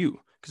heard of you.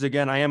 Because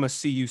again, I am a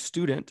CU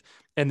student,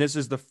 and this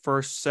is the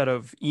first set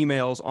of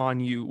emails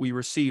on you we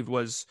received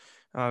was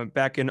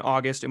back in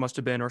August, it must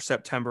have been, or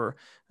September,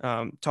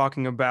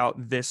 talking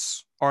about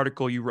this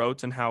article you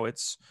wrote and how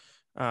it's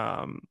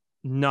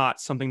not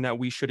something that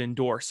we should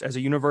endorse as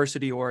a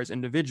university or as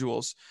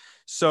individuals.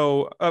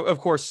 So, of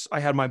course, I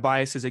had my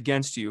biases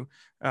against you,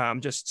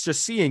 just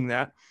seeing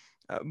that.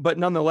 But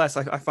nonetheless,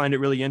 I find it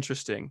really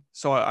interesting.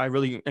 So I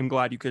really am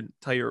glad you could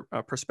tell your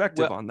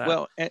perspective Well, on that.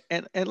 well,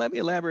 and let me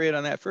elaborate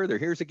on that further.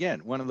 Here's again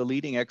one of the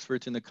leading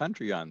experts in the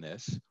country on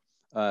this.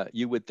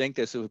 You would think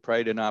this would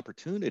provide an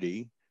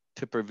opportunity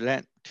to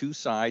present two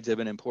sides of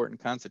an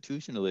important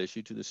constitutional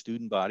issue to the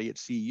student body at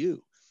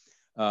CU.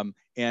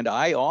 And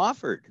I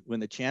offered, when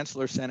the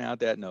chancellor sent out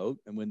that note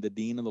and when the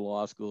dean of the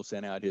law school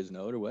sent out his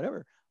note or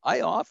whatever, I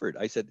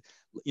said,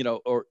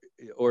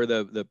 or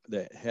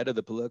the head of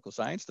the political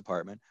science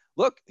department,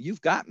 look,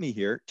 you've got me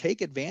here.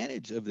 Take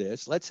advantage of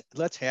this.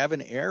 Let's have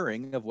an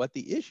airing of what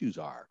the issues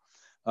are.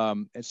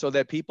 And so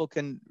that people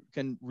can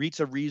reach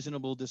a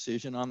reasonable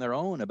decision on their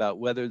own about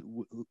whether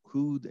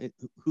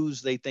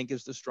whose they think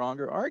is the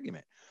stronger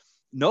argument.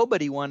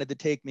 Nobody wanted to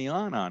take me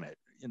on it,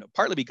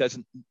 partly because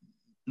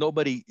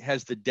nobody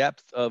has the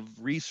depth of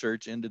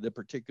research into the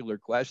particular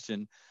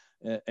question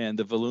and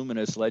the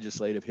voluminous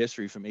legislative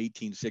history from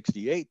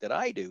 1868 that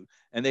I do,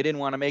 and they didn't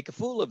want to make a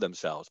fool of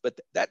themselves. But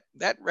that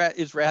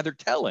is rather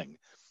telling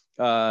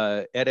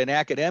at an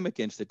academic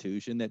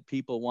institution, that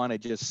people want to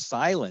just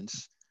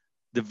silence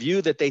the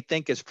view that they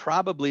think is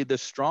probably the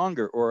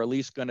stronger, or at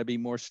least going to be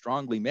more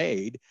strongly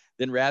made,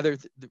 than rather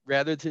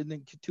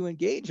to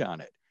engage on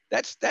it.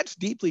 That's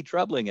deeply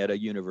troubling at a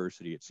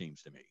university, it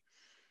seems to me.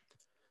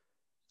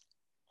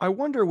 I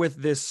wonder, with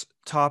this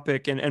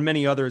topic and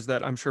many others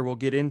that I'm sure we'll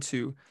get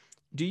into,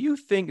 do you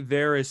think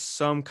there is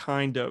some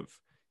kind of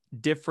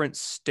different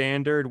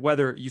standard,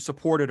 whether you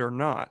support it or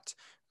not,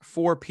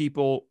 for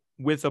people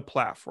with a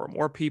platform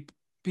or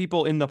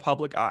people in the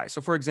public eye?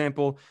 So, for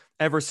example,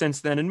 ever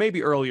since then, and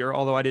maybe earlier,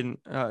 although I didn't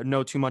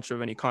know too much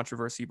of any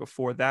controversy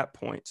before that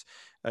point,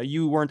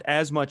 you weren't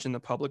as much in the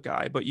public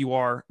eye, but you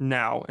are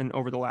now and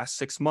over the last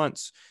 6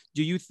 months.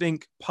 Do you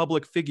think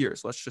public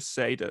figures, let's just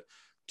say, to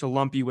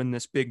lump you in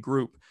this big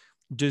group,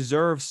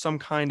 deserve some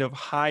kind of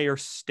higher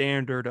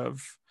standard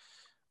of,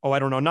 oh, I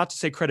don't know, not to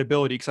say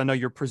credibility, because I know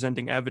you're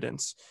presenting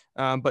evidence,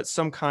 but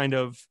some kind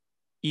of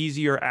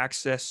easier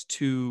access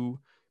to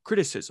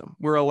criticism?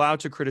 We're allowed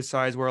to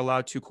criticize, we're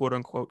allowed to quote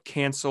unquote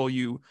cancel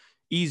you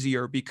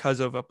easier because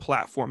of a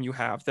platform you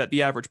have that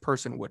the average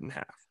person wouldn't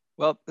have.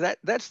 Well,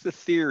 that's the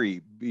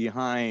theory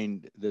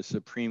behind the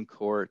Supreme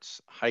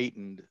Court's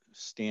heightened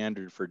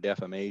standard for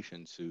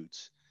defamation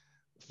suits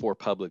for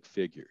public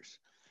figures.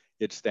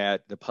 It's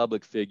that the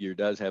public figure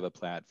does have a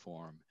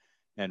platform,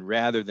 and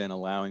rather than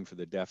allowing for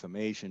the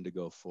defamation to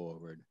go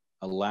forward,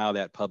 allow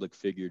that public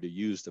figure to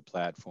use the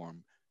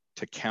platform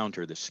to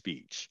counter the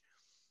speech.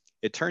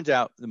 It turns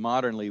out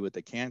modernly with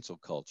the cancel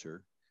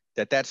culture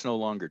that that's no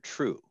longer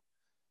true.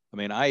 I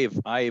mean,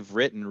 I've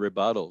written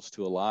rebuttals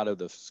to a lot of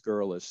the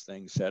scurrilous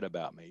things said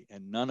about me,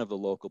 and none of the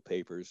local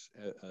papers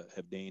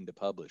have deigned to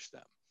publish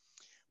them.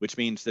 Which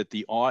means that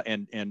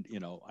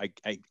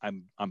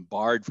I'm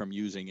barred from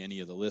using any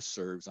of the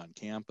listservs on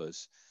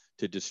campus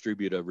to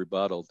distribute a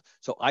rebuttal.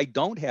 So I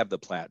don't have the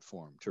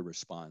platform to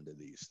respond to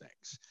these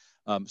things.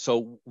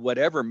 So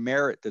whatever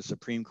merit the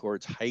Supreme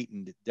Court's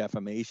heightened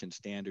defamation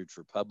standards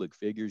for public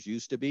figures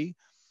used to be,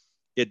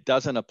 it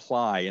doesn't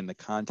apply in the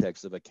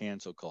context of a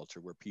cancel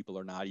culture where people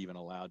are not even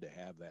allowed to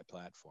have that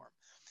platform.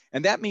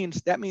 And that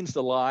means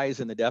the lies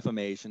and the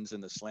defamations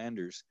and the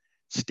slanders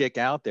stick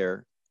out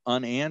there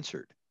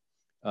unanswered.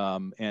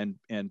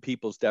 And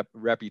people's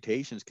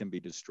reputations can be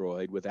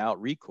destroyed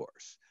without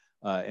recourse.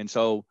 And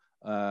so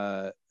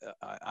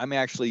I'm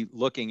actually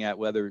looking at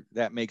whether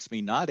that makes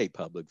me not a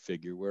public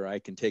figure, where I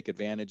can take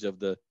advantage of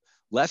the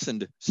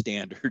lessened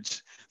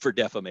standards for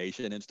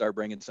defamation and start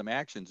bringing some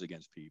actions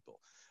against people.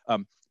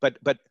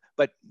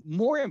 But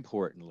more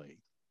importantly,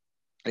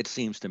 it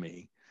seems to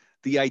me,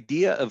 the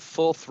idea of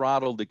full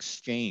throttled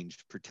exchange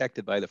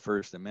protected by the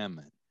First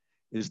Amendment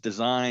is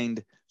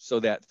designed so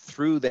that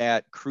through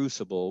that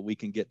crucible, we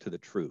can get to the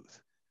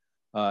truth.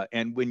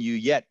 And when you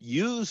yet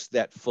use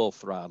that full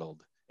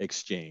throttled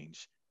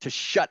exchange to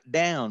shut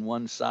down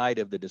one side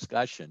of the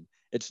discussion,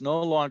 it's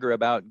no longer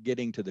about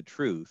getting to the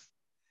truth.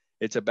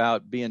 It's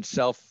about being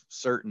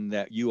self-certain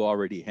that you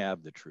already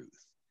have the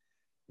truth.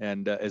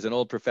 And as an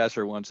old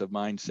professor once of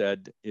mine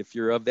said, if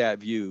you're of that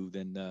view,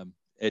 then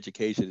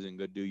education isn't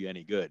going to do you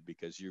any good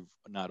because you're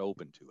not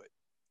open to it.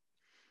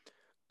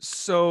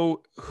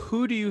 So,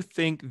 who do you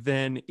think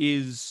then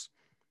is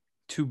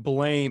to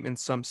blame in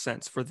some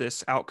sense for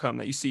this outcome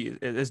that you see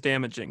as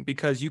damaging?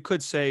 Because you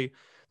could say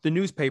the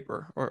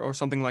newspaper or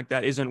something like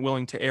that isn't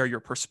willing to air your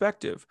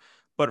perspective,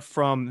 but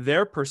from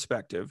their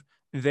perspective,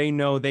 they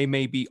know they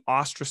may be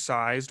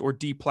ostracized or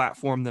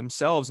deplatformed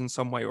themselves in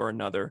some way or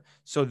another.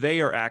 So they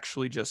are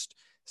actually just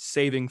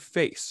saving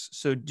face.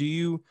 So do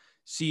you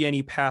see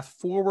any path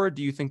forward?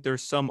 Do you think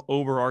there's some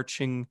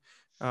overarching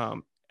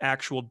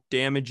actual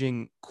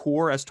damaging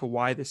core as to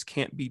why this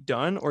can't be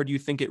done? Or do you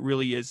think it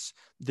really is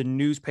the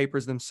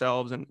newspapers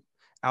themselves and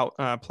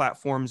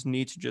platforms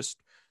need to just,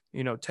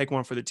 take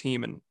one for the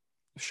team and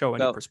show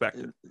any Well,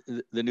 perspective?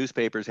 the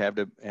newspapers have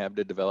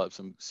to develop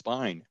some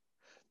spine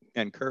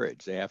and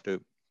courage. They have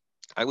to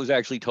I was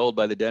actually told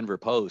by the Denver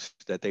Post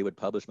that they would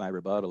publish my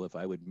rebuttal if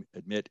I would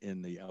admit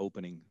in the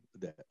opening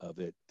of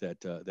it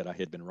that I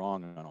had been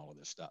wrong on all of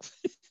this stuff.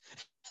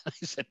 I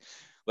said,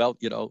 well,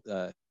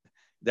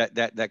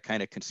 that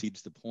kind of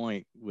concedes the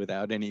point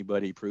without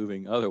anybody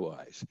proving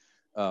otherwise.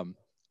 Um,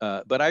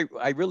 but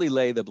I really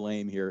lay the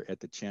blame here at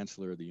the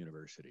chancellor of the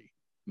university.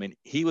 I mean,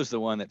 he was the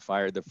one that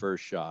fired the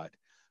first shot.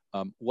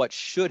 What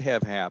should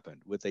have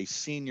happened with a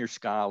senior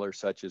scholar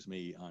such as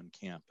me on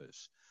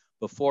campus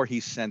before he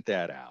sent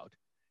that out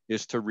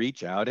is to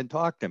reach out and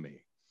talk to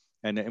me.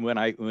 And when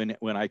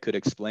I could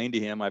explain to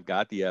him, I've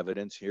got the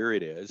evidence, here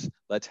it is,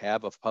 let's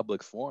have a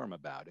public forum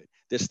about it.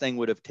 This thing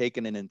would have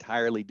taken an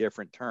entirely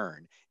different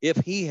turn if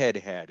he had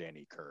had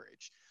any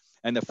courage.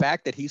 And the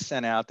fact that he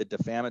sent out the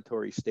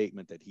defamatory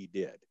statement that he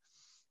did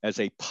as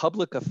a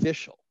public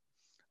official,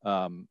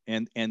 and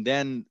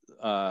then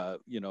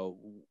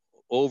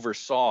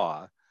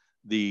oversaw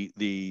the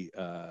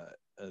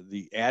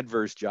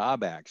adverse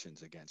job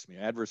actions against me,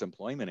 adverse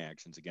employment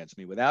actions against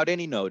me without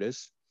any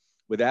notice,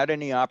 without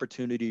any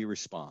opportunity to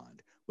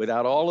respond,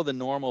 without all of the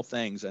normal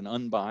things, an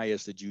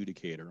unbiased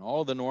adjudicator, and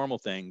all of the normal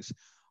things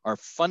our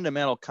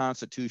fundamental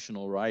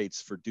constitutional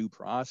rights for due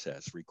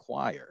process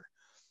require,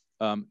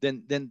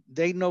 then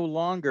they no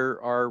longer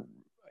are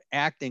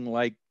acting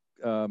like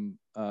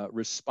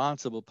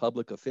responsible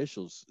public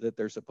officials that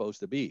they're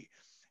supposed to be.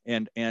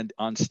 And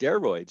on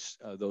steroids,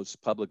 those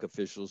public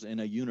officials in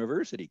a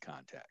university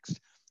context,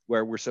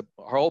 where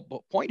our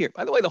whole point here.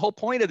 By the way, the whole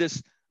point of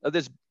this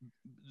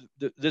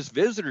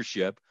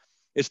visitorship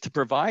is to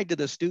provide to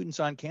the students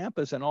on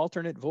campus an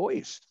alternate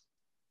voice.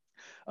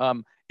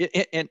 And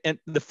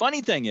the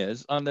funny thing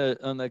is, on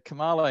the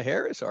Kamala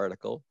Harris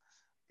article,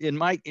 in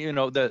my,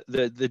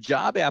 the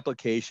job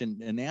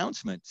application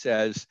announcement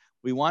says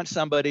we want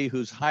somebody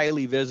who's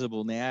highly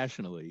visible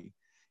nationally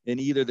in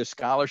either the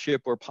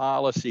scholarship or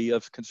policy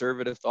of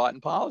conservative thought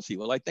and policy.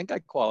 Well, I think I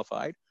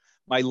qualified.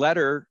 My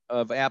letter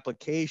of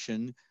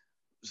application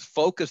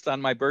focused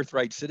on my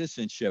birthright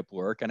citizenship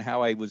work and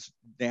how I was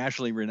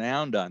nationally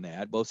renowned on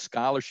that, both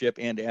scholarship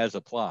and as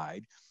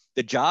applied.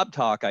 The job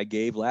talk I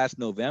gave last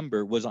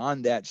November was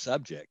on that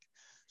subject.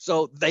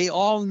 So they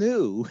all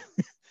knew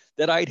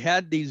that I'd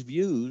had these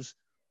views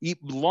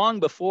long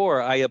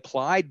before I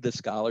applied the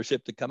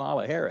scholarship to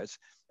Kamala Harris.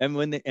 And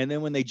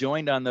then when they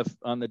joined on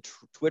the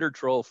Twitter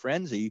troll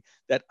frenzy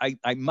that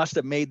I must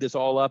have made this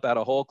all up out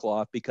of whole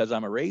cloth because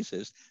I'm a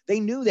racist, they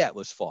knew that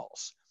was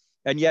false.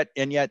 And yet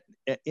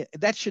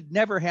that should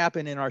never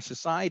happen in our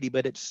society,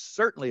 but it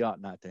certainly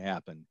ought not to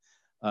happen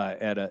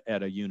at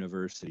a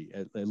university,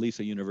 at least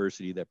a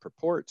university that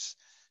purports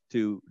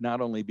to not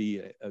only be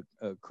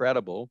a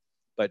credible,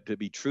 but to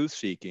be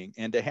truth-seeking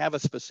and to have a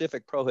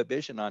specific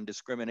prohibition on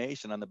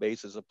discrimination on the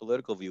basis of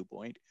political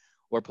viewpoint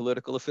or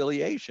political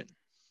affiliation.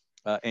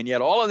 And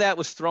yet all of that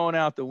was thrown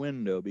out the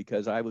window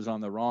because I was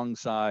on the wrong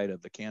side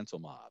of the cancel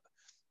mob.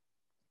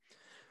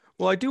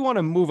 Well, I do want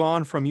to move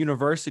on from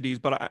universities,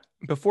 but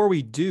before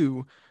we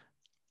do,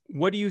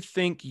 what do you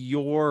think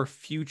your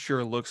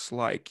future looks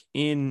like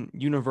in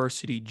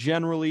university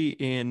generally,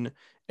 in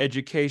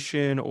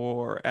education,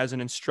 or as an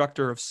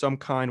instructor of some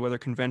kind, whether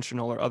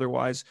conventional or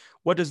otherwise?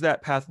 What does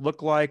that path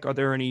look like? Are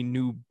there any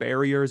new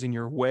barriers in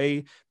your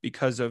way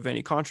because of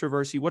any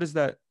controversy? What is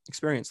that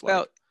experience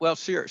like? Well,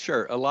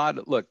 sure.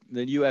 Look,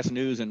 the U.S.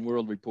 News and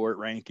World Report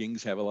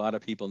rankings have a lot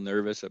of people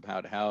nervous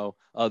about how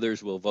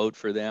others will vote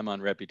for them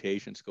on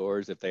reputation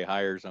scores if they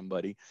hire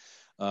somebody.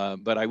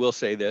 But I will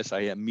say this: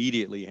 I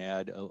immediately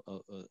had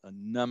a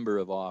number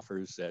of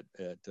offers at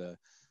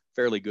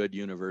fairly good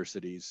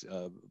universities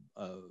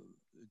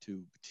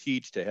to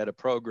teach, to head a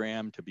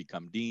program, to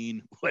become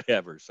dean,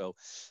 whatever. So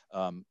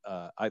I'm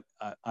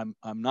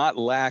not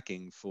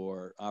lacking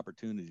for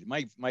opportunities.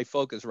 My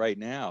focus right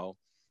now.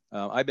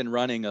 I've been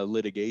running a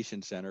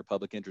litigation center,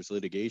 public interest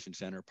litigation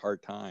center,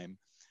 part-time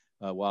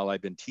while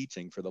I've been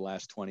teaching for the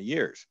last 20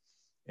 years.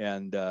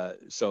 And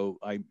so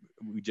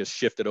we just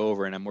shifted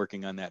over and I'm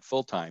working on that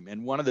full-time.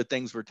 And one of the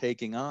things we're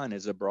taking on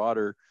is a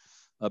broader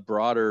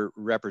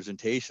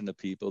representation of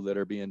people that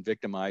are being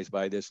victimized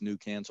by this new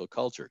cancel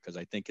culture, because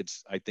I think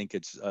it's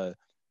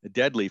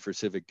deadly for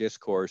civic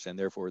discourse and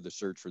therefore the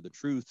search for the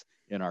truth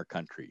in our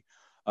country.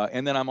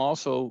 And then I'm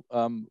also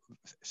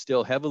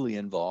still heavily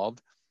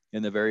involved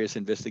in the various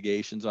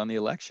investigations on the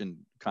election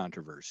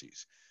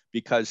controversies,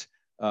 because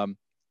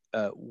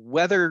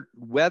whether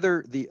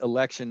the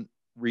election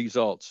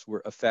results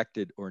were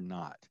affected or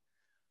not,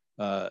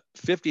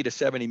 50 to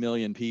 70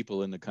 million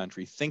people in the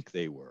country think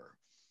they were.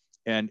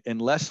 And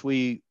unless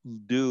we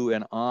do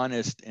an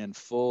honest and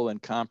full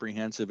and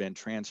comprehensive and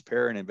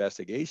transparent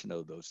investigation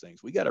of those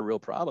things, we got a real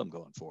problem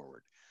going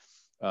forward.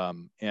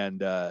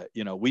 The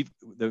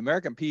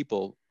American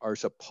people are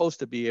supposed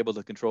to be able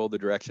to control the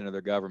direction of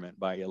their government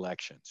by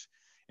elections.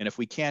 And if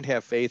we can't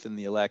have faith in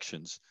the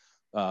elections,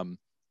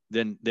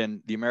 then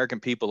the American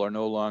people are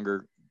no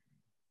longer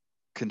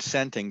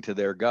consenting to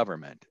their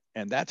government.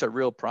 And that's a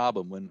real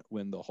problem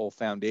when the whole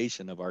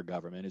foundation of our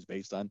government is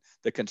based on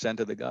the consent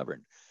of the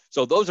governed.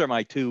 So those are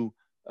my two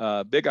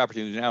big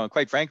opportunities now. And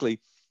quite frankly,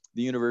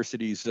 the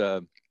universities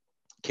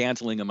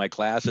canceling of my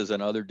classes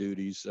and other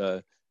duties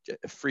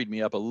freed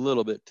me up a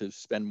little bit to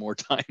spend more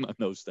time on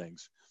those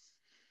things.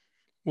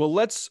 Well,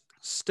 let's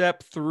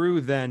step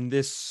through then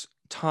this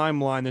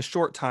timeline, the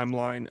short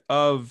timeline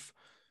of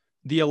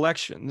the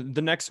election.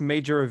 The next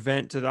major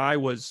event that I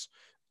was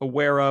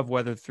aware of,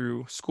 whether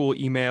through school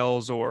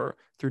emails or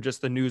through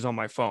just the news on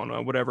my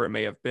phone, whatever it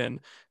may have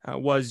been,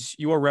 was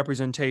your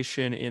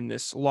representation in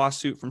this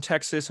lawsuit from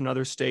Texas and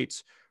other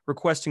states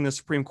requesting the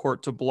Supreme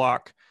Court to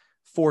block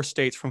 4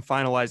 states from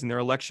finalizing their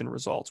election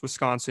results: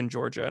 Wisconsin,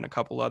 Georgia, and a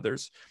couple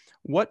others.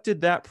 What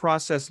did that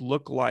process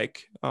look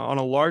like on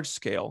a large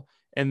scale?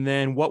 And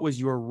then what was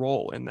your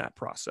role in that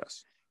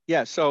process?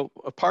 Yeah, so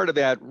a part of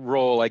that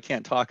role I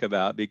can't talk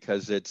about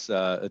because it's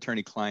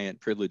attorney-client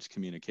privilege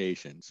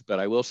communications. But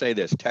I will say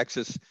this: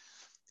 Texas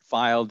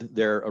filed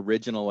their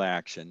original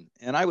action,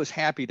 and I was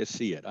happy to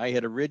see it. I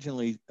had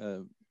originally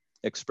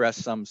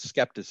expressed some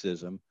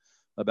skepticism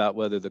about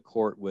whether the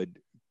court would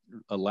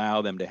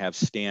allow them to have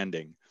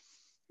standing.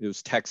 It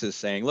was Texas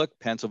saying, look,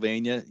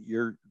 Pennsylvania,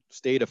 your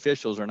state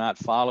officials are not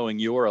following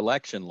your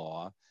election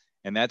law,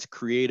 and that's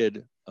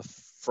created a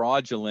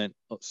fraudulent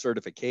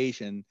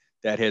certification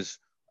that has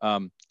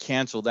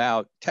canceled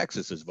out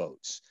Texas's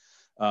votes.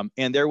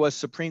 And there was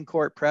Supreme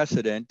Court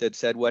precedent that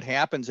said what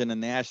happens in a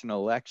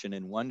national election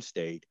in one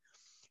state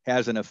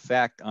has an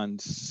effect on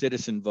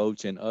citizen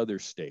votes in other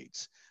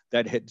states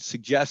that had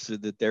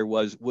suggested that there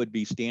would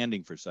be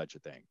standing for such a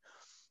thing.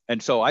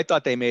 And so I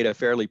thought they made a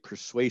fairly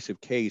persuasive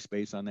case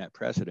based on that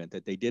precedent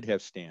that they did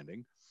have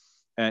standing.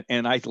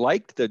 And I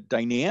liked the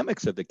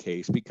dynamics of the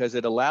case because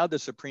it allowed the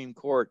Supreme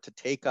Court to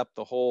take up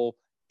the whole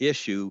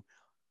issue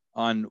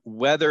on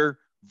whether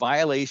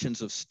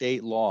violations of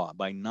state law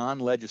by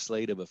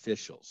non-legislative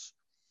officials,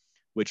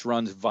 which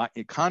runs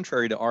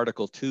contrary to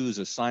Article 2's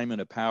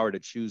assignment of power to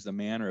choose the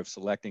manner of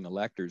selecting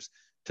electors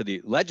to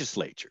the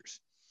legislatures,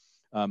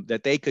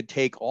 that they could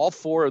take all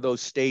 4 of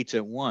those states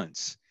at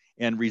once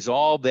and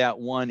resolve that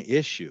one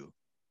issue.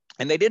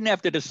 And they didn't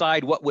have to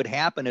decide what would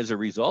happen as a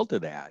result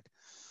of that,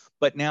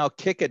 but now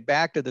kick it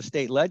back to the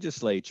state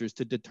legislatures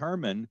to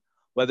determine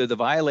whether the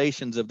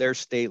violations of their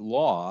state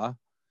law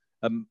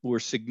were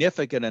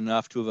significant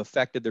enough to have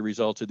affected the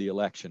results of the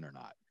election or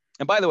not.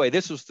 And by the way,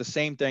 this was the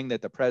same thing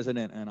that the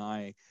president and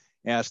I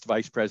asked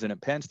Vice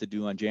President Pence to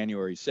do on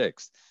January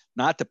 6th,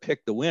 not to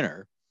pick the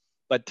winner,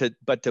 but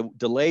to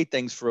delay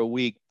things for a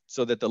week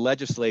so that the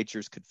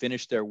legislatures could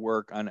finish their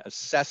work on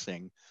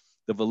assessing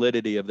the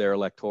validity of their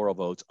electoral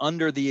votes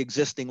under the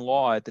existing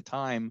law at the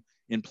time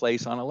in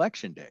place on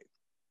election day.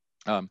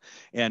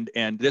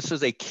 And this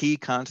is a key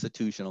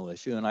constitutional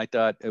issue, and I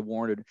thought it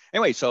warranted.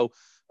 Anyway, so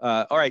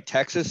all right,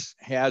 Texas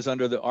has,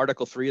 under the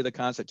Article 3 of the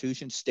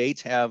Constitution,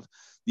 states have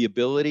the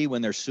ability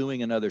when they're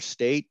suing another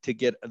state to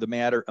get the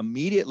matter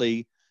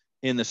immediately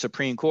in the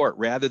Supreme Court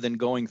rather than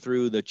going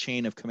through the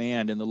chain of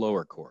command in the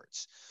lower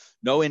courts.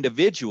 No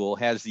individual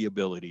has the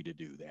ability to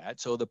do that.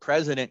 So the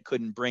president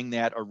couldn't bring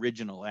that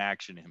original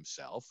action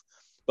himself.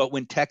 But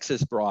when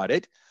Texas brought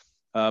it,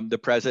 the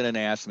president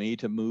asked me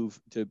to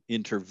move to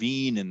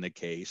intervene in the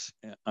case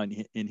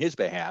in his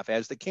behalf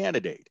as the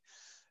candidate.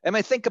 And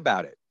I think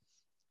about it.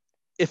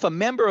 If a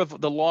member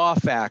of the law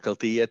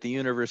faculty at the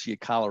University of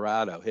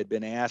Colorado had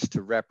been asked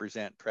to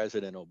represent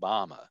President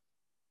Obama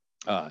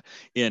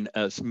in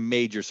a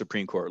major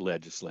Supreme Court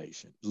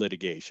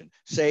litigation,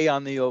 say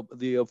on the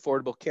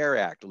Affordable Care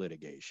Act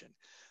litigation,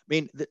 I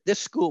mean, this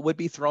school would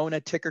be throwing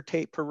a ticker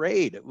tape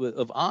parade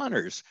of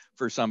honors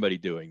for somebody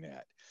doing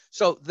that.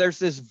 So there's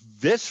this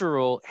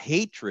visceral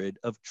hatred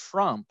of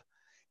Trump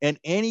and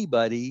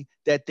anybody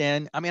that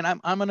then, I mean,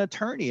 I'm an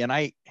attorney and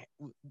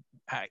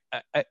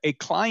a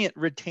client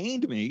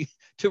retained me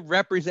to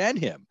represent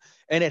him.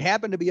 And it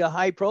happened to be a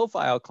high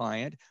profile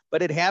client,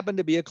 but it happened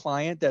to be a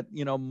client that,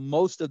 you know,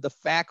 most of the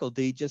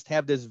faculty just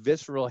have this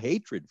visceral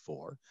hatred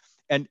for.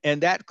 And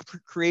that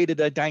created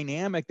a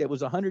dynamic that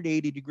was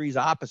 180 degrees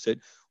opposite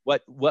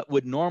what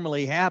would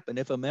normally happen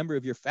if a member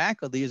of your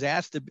faculty is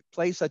asked to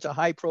play such a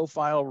high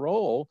profile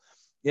role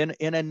in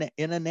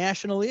a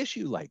national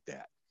issue like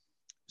that.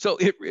 So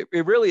it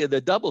really,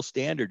 the double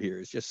standard here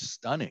is just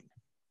stunning.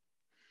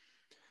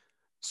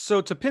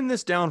 So to pin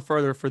this down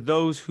further for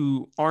those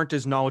who aren't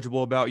as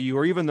knowledgeable about you,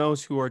 or even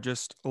those who are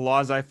just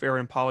laissez-faire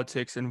in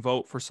politics and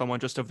vote for someone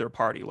just of their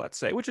party, let's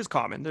say, which is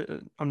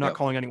common. I'm not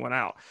calling anyone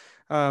out.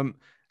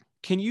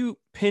 Can you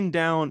pin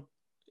down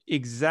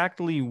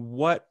exactly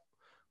what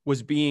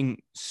was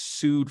being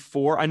sued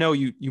for? I know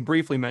you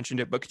briefly mentioned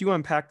it, but could you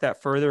unpack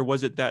that further?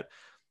 Was it that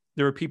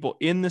there were people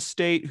in the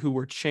state who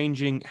were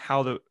changing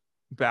how the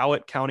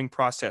ballot counting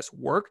process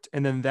worked,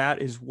 and then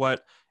that is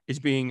what is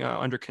being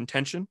under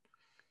contention?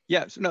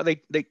 Yes, no,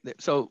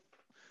 so,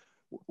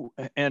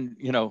 and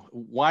you know,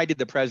 why did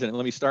the president,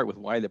 let me start with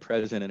why the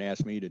president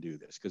asked me to do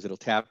this, because it'll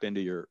tap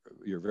into your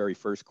very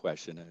first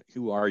question.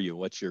 Who are you?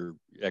 What's your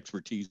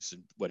expertise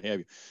and what have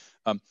you?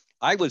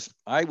 I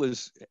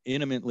was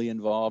intimately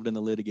involved in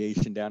the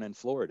litigation down in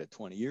Florida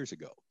 20 years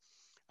ago.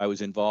 I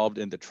was involved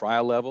in the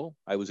trial level.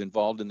 I was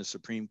involved in the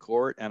Supreme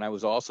Court, and I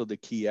was also the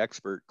key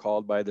expert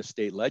called by the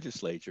state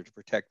legislature to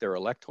protect their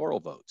electoral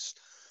votes.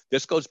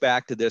 This goes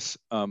back to this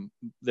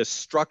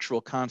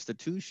structural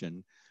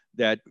constitution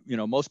that,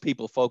 most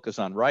people focus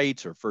on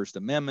rights or First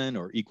Amendment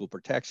or equal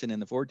protection in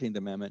the 14th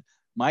Amendment.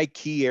 My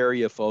key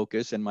area of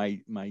focus and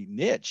my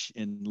niche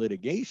in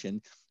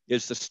litigation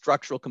is the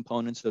structural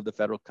components of the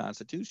federal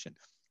Constitution.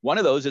 One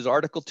of those is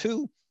Article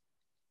 2,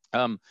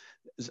 Article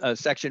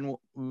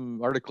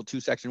 2,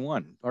 Section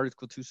 1.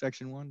 Article 2,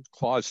 Section 1,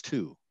 Clause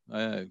 2.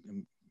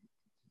 I'm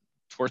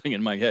twirling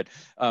in my head.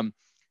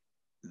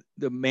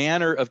 The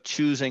manner of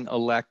choosing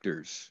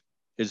electors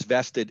is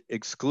vested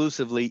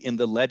exclusively in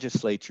the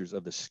legislatures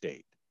of the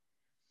state,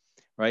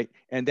 right?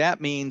 And that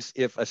means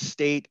if a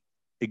state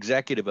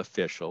executive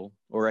official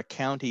or a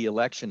county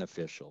election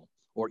official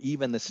or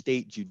even the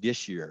state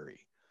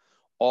judiciary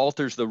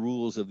alters the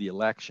rules of the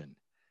election,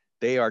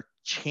 they are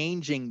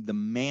changing the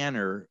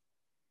manner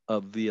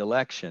of the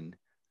election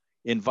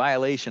in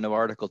violation of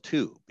Article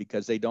 2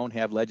 because they don't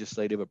have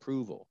legislative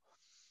approval.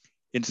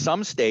 In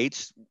some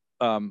states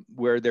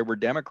where there were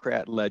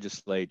Democrat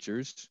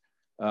legislatures,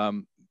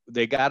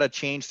 they got to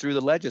change through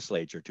the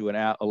legislature to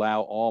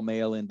allow all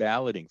mail-in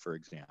balloting, for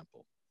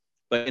example.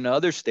 But in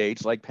other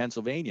states like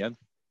Pennsylvania,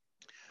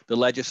 the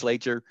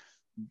legislature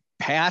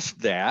passed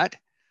that,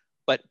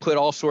 but put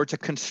all sorts of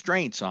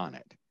constraints on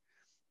it.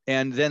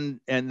 And then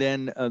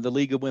the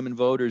League of Women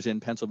Voters in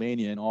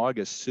Pennsylvania in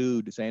August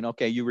sued, saying,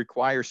 okay, you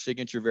require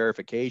signature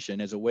verification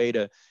as a way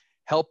to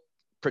help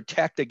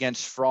protect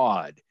against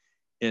fraud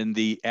in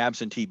the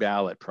absentee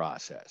ballot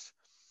process.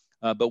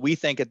 But we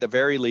think at the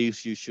very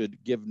least, you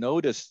should give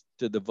notice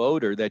to the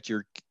voter that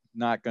you're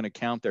not going to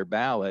count their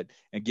ballot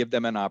and give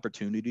them an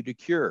opportunity to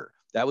cure.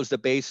 That was the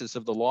basis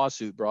of the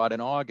lawsuit brought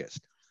in August.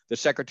 The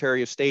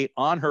Secretary of State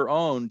on her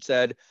own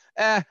said,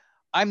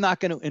 I'm not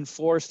going to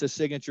enforce the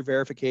signature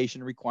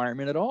verification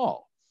requirement at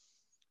all.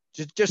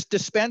 Just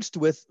dispensed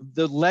with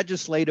the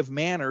legislative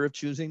manner of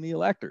choosing the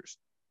electors.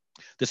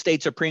 The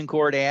state Supreme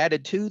Court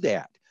added to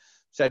that,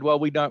 said, well,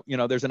 we don't,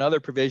 there's another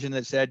provision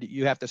that said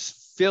you have to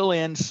fill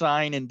in,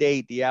 sign, and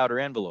date the outer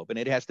envelope, and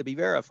it has to be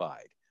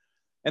verified.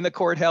 And the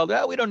court held,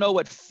 we don't know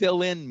what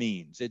fill in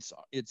means.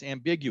 It's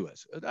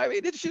ambiguous. I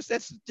mean, that's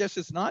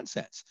just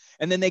nonsense.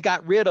 And then they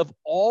got rid of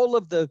all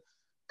of the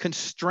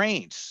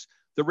constraints,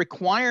 the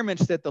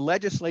requirements that the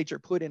legislature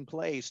put in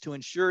place to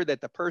ensure that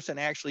the person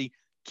actually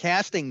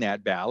casting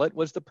that ballot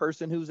was the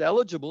person who's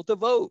eligible to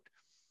vote.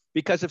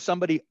 Because if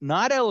somebody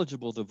not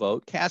eligible to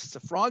vote casts a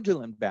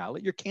fraudulent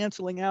ballot, you're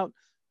canceling out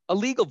a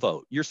legal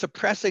vote. You're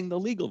suppressing the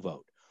legal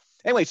vote.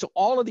 Anyway, so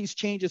all of these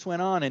changes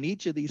went on in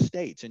each of these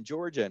states, in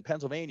Georgia and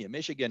Pennsylvania,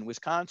 Michigan,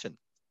 Wisconsin,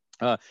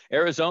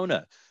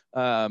 Arizona,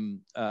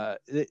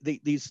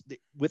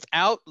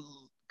 without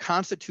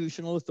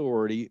constitutional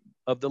authority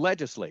of the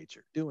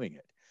legislature doing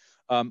it.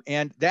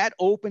 And that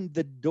opened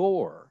the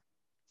door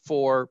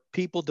for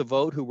people to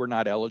vote who were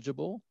not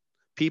eligible,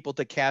 people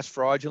to cast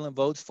fraudulent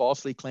votes,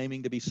 falsely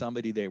claiming to be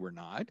somebody they were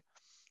not.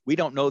 We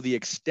don't know the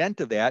extent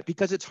of that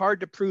because it's hard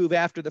to prove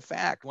after the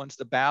fact once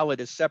the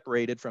ballot is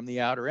separated from the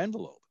outer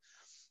envelope.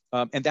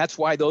 And that's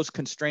why those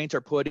constraints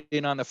are put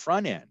in on the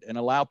front end and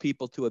allow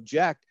people to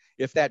object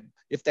if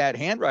that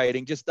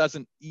handwriting just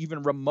doesn't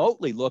even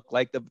remotely look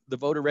like the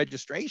voter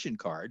registration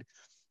card.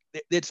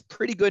 It's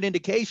pretty good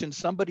indication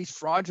somebody's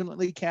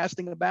fraudulently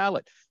casting a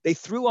ballot. They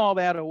threw all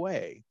that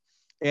away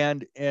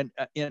and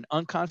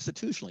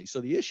unconstitutionally. So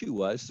the issue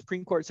was,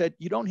 Supreme Court said,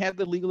 you don't have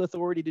the legal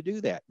authority to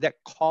do that. That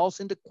calls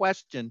into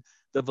question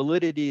the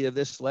validity of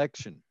this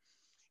election.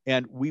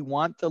 And we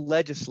want the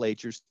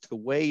legislatures to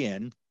weigh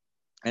in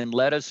and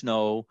let us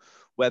know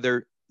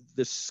whether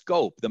the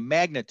scope, the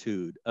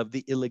magnitude of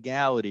the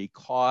illegality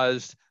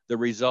caused the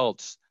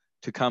results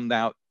to come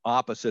out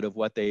opposite of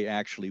what they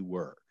actually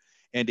were.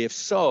 And if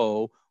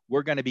so,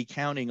 we're going to be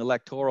counting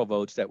electoral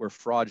votes that were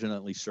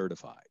fraudulently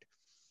certified.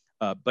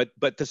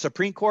 But the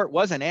Supreme Court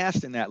wasn't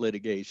asked in that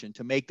litigation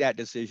to make that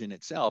decision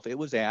itself. It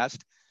was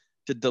asked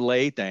to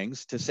delay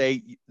things, to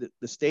say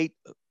the state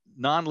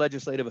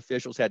non-legislative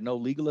officials had no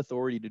legal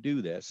authority to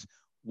do this.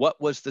 What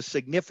was the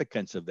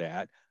significance of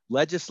that?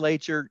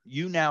 Legislature,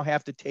 you now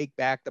have to take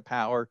back the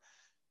power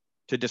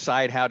to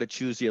decide how to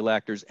choose the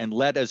electors and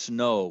let us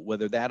know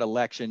whether that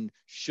election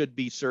should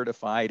be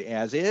certified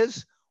as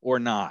is or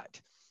not.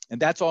 And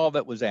that's all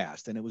that was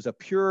asked. And it was a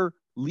pure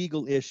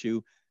legal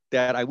issue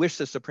that I wish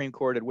the Supreme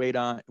Court had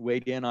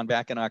weighed in on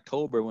back in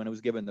October when it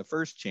was given the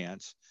first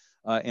chance,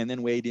 and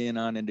then weighed in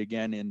on it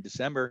again in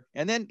December.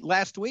 And then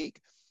last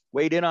week,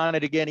 weighed in on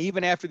it again,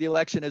 even after the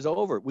election is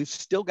over. We've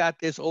still got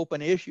this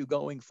open issue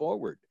going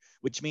forward,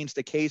 which means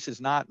the case is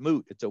not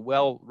moot. It's a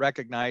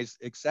well-recognized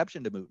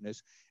exception to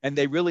mootness, and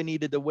they really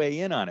needed to weigh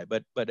in on it.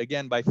 But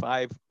again, by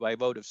a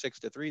vote of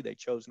 6-3, they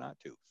chose not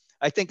to.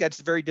 I think that's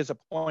very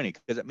disappointing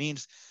because it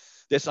means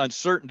this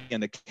uncertainty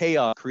and the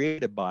chaos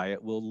created by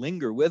it will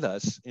linger with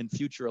us in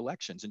future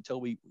elections until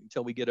we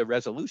get a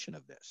resolution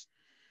of this.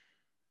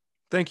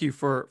 Thank you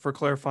for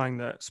clarifying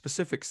the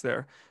specifics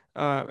there.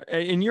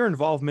 In your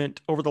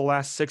involvement over the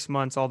last 6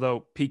 months,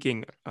 although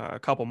peaking a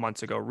couple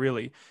months ago,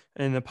 really,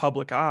 in the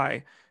public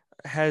eye,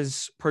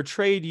 has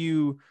portrayed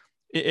you,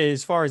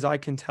 as far as I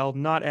can tell,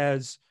 not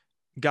as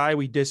guy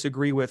we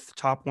disagree with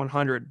top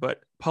 100,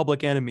 but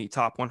public enemy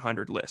top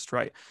 100 list,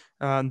 right?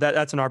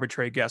 That's an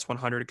arbitrary guess.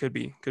 100, it could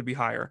be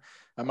higher.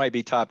 I might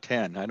be top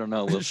 10. I don't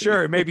know. We'll see.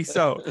 Sure, maybe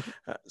so.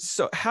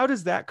 So how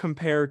does that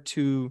compare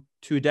to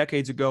 2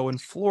 decades ago in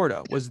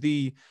Florida? Was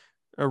the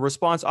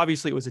response,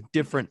 obviously it was a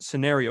different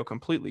scenario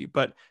completely,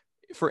 but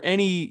for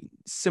any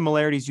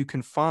similarities you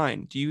can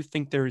find, do you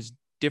think there's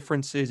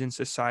differences in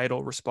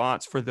societal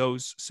response for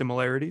those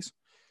similarities?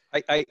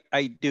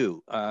 I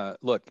do.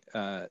 Look,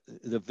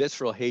 the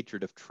visceral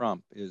hatred of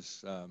Trump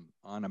is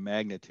on a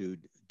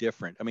magnitude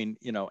different. I mean,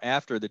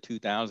 after the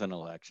 2000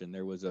 election,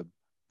 there was a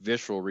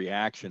visceral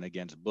reaction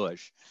against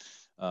Bush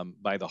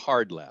by the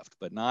hard left,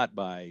 but not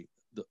by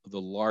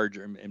the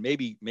larger, and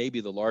maybe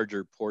the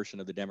larger portion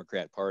of the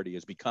Democrat Party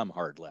has become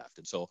hard left.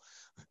 And so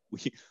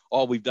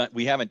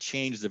we haven't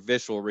changed the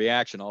visceral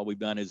reaction. All we've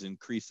done is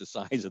increase the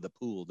size of the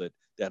pool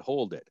that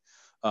hold it.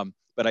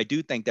 But I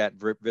do think that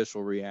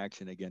visceral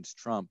reaction against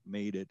Trump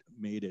made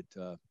it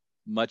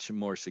much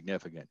more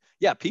significant.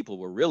 Yeah, people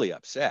were really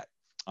upset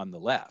on the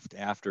left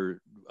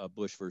after a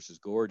Bush versus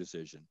Gore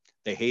decision.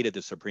 They hated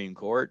the Supreme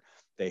Court.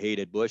 They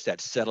hated Bush.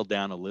 That settled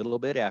down a little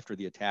bit after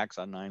the attacks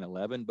on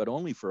 9/11, but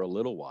only for a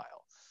little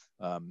while.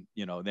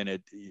 Then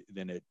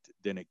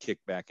it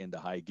kicked back into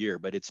high gear.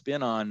 But it's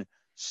been on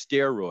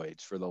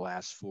steroids for the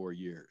last 4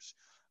 years,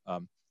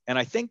 and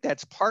I think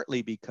that's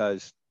partly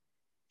because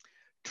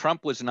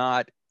Trump was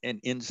not an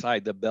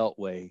inside the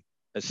beltway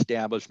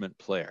establishment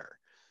player.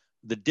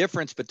 The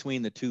difference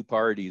between the two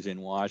parties in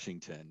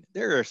Washington,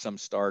 there are some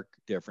stark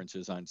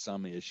differences on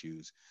some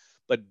issues,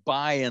 but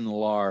by and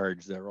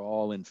large, they're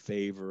all in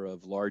favor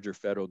of larger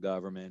federal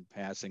government,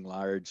 passing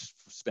large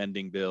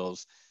spending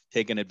bills,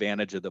 taking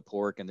advantage of the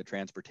pork and the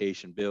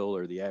transportation bill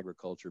or the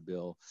agriculture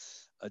bill.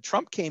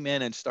 Trump came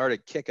in and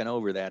started kicking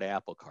over that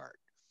apple cart,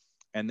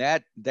 and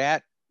that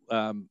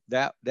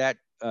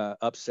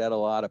upset a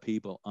lot of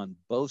people on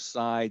both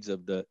sides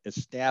of the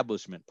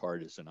establishment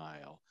partisan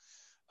aisle.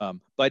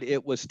 But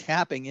it was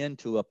tapping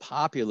into a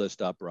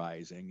populist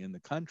uprising in the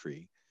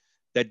country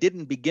that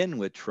didn't begin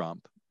with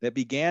Trump, that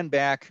began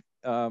back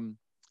in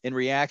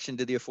reaction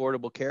to the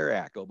Affordable Care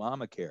Act,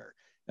 Obamacare,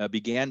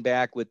 began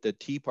back with the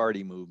Tea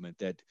Party movement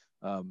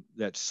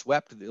that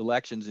swept the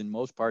elections in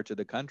most parts of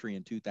the country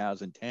in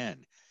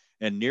 2010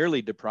 and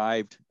nearly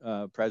deprived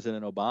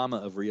President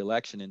Obama of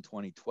re-election in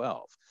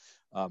 2012.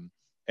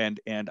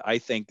 And I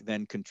think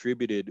then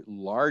contributed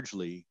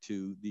largely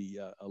to the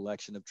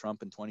election of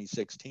Trump in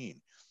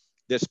 2016.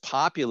 This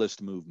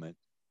populist movement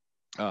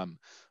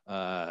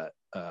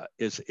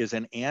is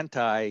an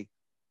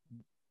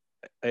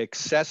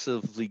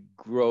excessively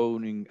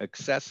growing,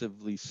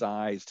 excessively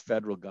sized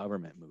federal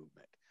government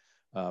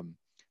movement.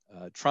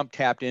 Trump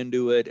tapped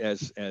into it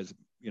as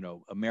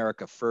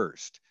America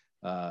first.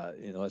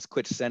 Let's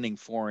quit sending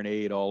foreign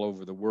aid all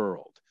over the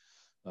world.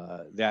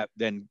 That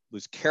then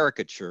was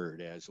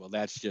caricatured as, well,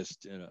 that's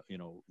just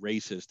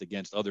racist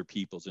against other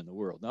peoples in the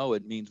world. No,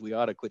 it means we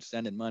ought to quit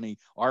sending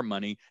our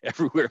money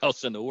everywhere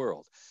else in the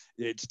world.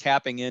 It's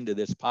tapping into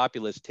this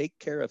populist, take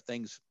care of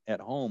things at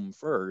home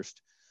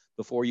first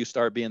before you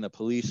start being the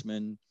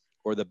policeman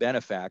or the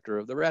benefactor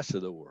of the rest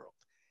of the world.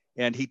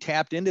 And he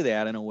tapped into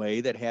that in a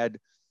way that had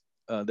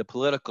the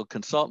political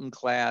consultant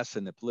class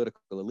and the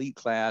political elite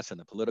class and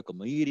the political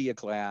media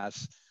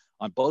class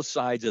on both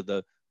sides of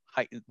the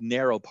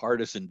narrow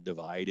partisan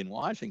divide in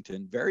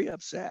Washington very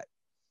upset.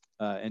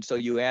 And so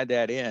you add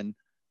that in,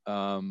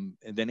 and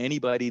then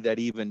anybody that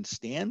even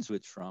stands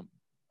with Trump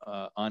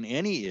on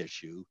any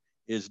issue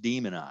is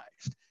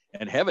demonized.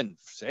 And heaven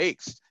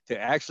sakes, to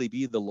actually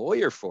be the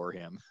lawyer for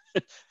him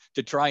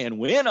to try and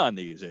win on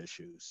these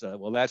issues,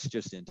 well, that's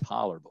just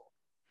intolerable.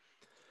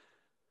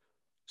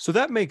 So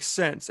that makes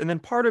sense. And then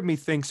part of me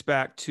thinks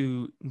back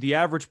to the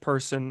average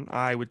person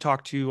I would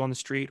talk to on the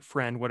street,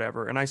 friend,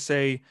 whatever. And I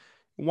say,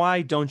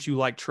 why don't you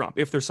like Trump?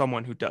 If there's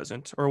someone who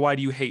doesn't, or why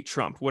do you hate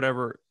Trump?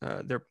 Whatever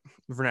their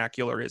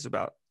vernacular is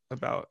about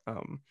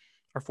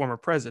our former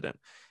president.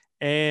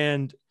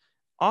 And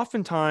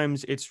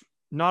oftentimes it's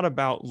not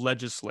about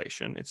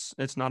legislation.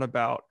 It's not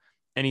about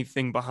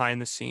anything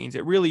behind the scenes.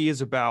 It really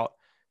is about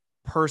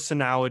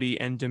personality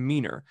and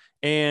demeanor.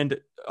 And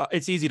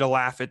it's easy to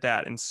laugh at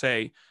that and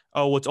say,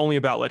 oh, well, it's only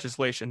about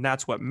legislation.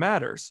 That's what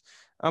matters.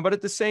 But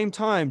at the same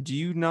time, do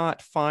you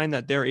not find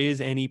that there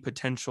is any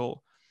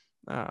potential,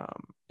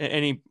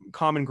 any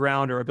common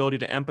ground or ability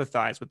to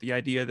empathize with the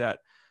idea that,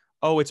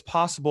 oh, it's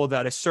possible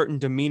that a certain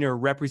demeanor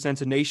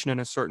represents a nation in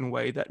a certain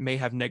way that may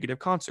have negative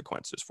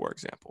consequences, for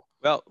example?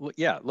 Well,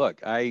 yeah,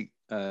 look, I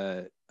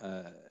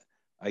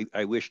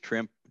wish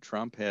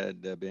Trump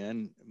had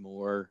been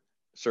more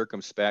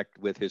circumspect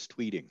with his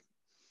tweeting.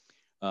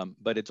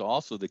 But it's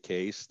also the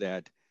case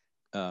that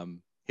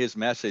his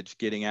message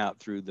getting out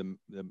through the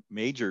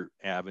major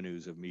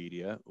avenues of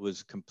media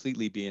was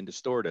completely being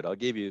distorted. I'll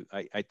give you,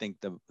 I think,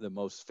 the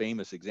most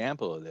famous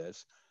example of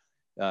this,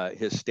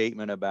 his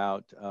statement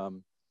about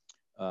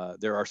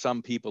there are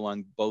some people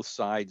on both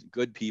sides,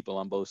 good people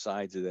on both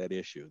sides of that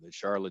issue, the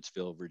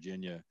Charlottesville,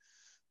 Virginia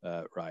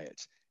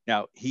riots.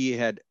 Now, he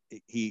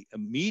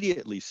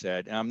immediately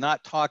said, and I'm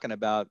not talking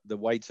about the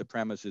white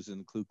supremacists in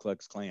the Ku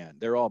Klux Klan.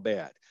 They're all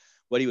bad.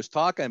 What he was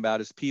talking about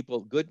is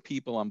people, good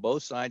people on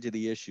both sides of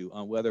the issue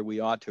on whether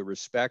we ought to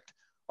respect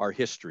our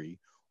history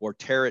or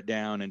tear it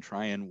down and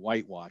try and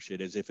whitewash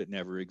it as if it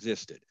never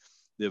existed.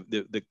 The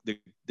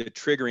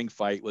triggering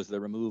fight was the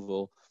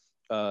removal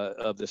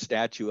of the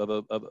statue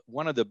of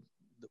one of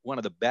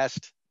the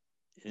best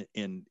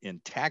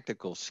in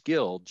tactical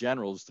skill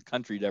generals the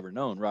country'd ever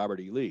known, Robert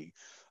E. Lee,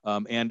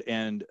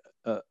 and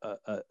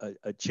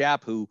a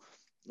chap who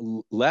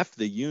left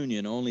the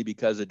Union only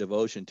because of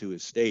devotion to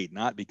his state,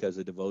 not because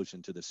of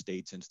devotion to the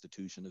state's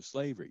institution of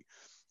slavery.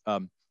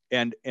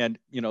 And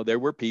there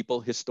were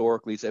people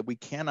historically said we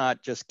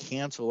cannot just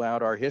cancel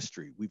out our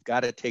history. We've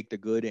got to take the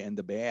good and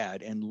the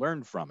bad and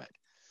learn from it.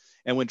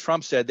 And when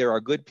Trump said there are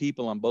good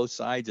people on both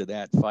sides of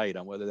that fight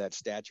on whether that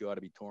statue ought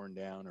to be torn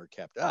down or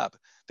kept up,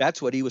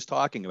 that's what he was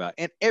talking about.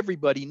 And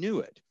everybody knew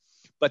it.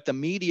 But the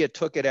media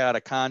took it out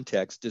of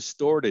context,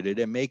 distorted it,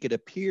 and make it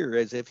appear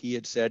as if he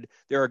had said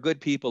there are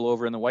good people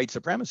over in the white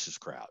supremacist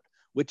crowd,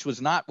 which was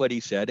not what he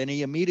said. And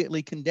he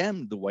immediately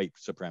condemned the white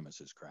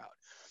supremacist crowd.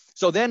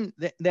 So then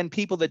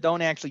people that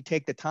don't actually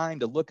take the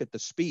time to look at the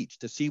speech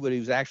to see what he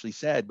was actually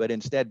said, but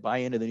instead buy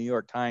into the New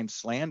York Times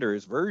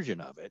slanderous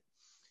version of it,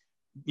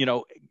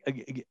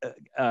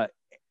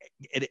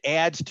 it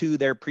adds to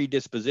their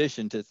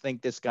predisposition to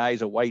think this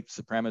guy's a white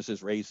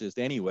supremacist racist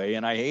anyway,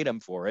 and I hate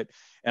him for it.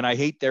 And I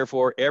hate,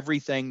 therefore,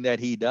 everything that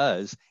he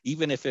does,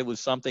 even if it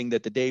was something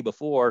that the day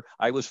before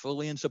I was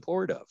fully in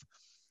support of.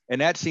 And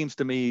that seems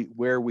to me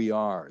where we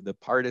are. The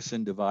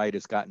partisan divide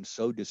has gotten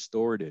so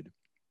distorted,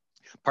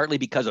 partly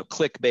because of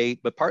clickbait,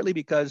 but partly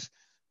because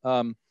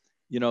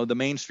the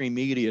mainstream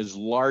media is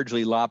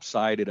largely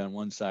lopsided on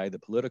one side of the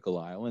political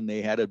aisle, and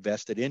they had a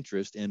vested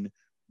interest in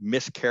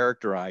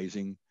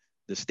mischaracterizing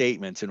the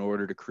statements in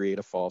order to create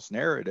a false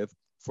narrative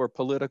for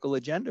political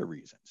agenda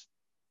reasons.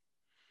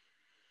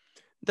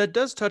 That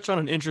does touch on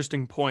an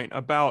interesting point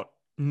about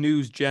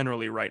news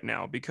generally right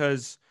now,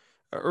 because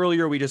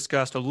earlier we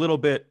discussed a little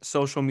bit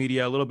social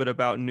media, a little bit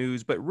about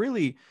news, but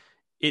really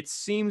it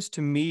seems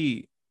to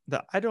me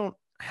that I don't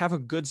have a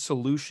good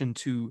solution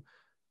to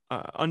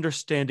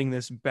understanding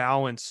this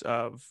balance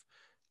of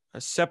a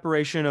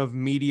separation of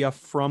media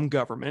from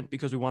government,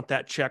 because we want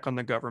that check on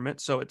the government.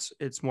 So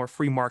it's more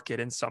free market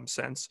in some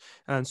sense.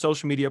 And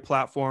social media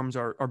platforms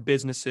are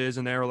businesses,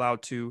 and they're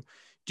allowed to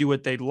do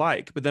what they'd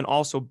like. But then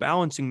also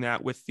balancing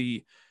that with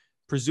the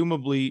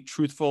presumably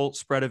truthful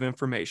spread of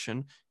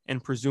information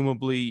and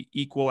presumably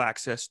equal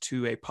access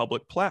to a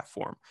public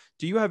platform.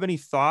 Do you have any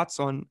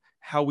thoughts on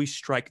how we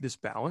strike this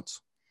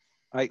balance?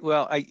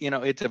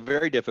 It's a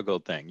very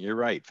difficult thing. You're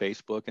right.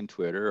 Facebook and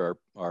Twitter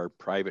are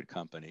private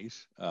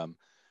companies.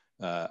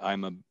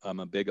 I'm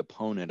a big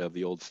opponent of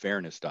the old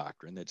fairness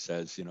doctrine that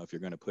says, if you're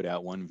going to put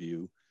out one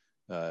view,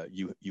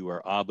 you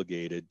are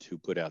obligated to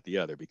put out the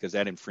other, because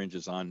that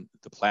infringes on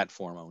the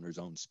platform owner's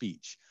own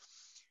speech.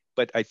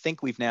 But I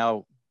think we've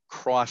now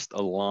crossed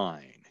a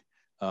line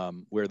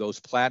where those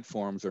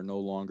platforms are no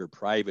longer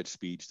private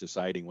speech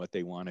deciding what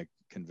they want to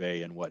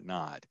convey and what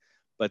not,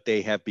 but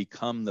they have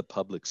become the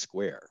public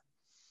square,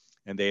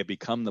 and they have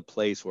become the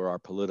place where our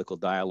political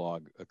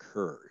dialogue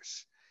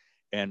occurs.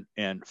 And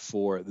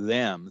for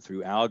them,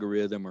 through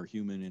algorithm or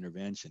human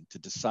intervention, to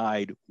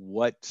decide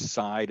what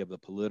side of the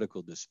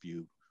political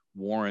dispute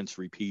warrants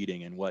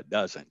repeating and what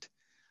doesn't,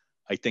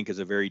 I think is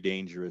a very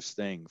dangerous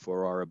thing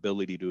for our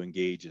ability to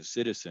engage as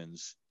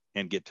citizens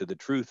and get to the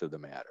truth of the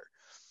matter.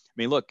 I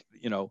mean, look,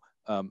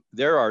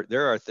 there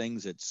are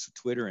things that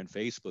Twitter and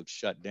Facebook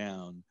shut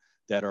down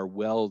that are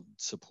well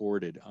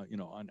supported,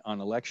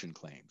 on election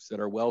claims, that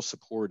are well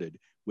supported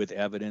with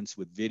evidence,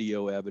 with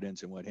video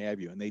evidence and what have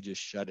you, and they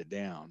just shut it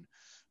down,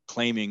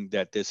 claiming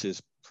that this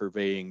is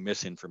purveying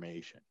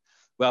misinformation.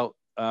 Well,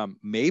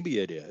 maybe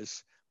it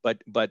is,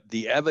 but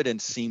the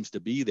evidence seems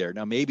to be there.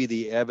 Now, maybe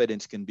the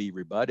evidence can be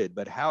rebutted,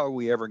 but how are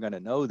we ever going to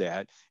know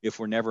that if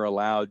we're never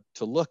allowed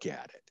to look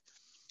at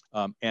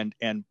it?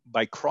 And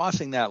by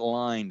crossing that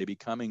line to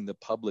becoming the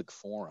public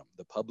forum,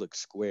 the public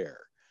square,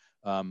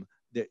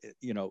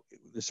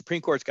 the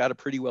Supreme Court's got a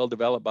pretty well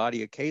developed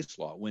body of case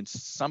law. When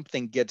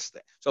something gets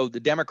so the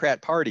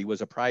Democrat Party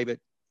was a private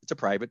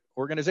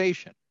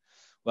organization.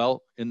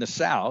 Well, in the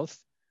South,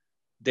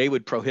 they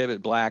would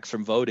prohibit blacks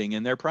from voting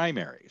in their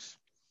primaries.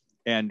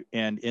 And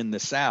in the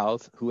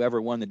South,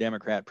 whoever won the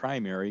Democrat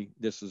primary,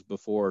 this was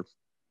before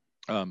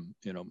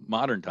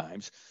modern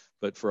times,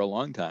 but for a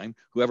long time,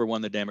 whoever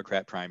won the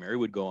Democrat primary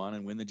would go on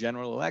and win the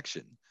general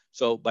election.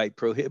 So by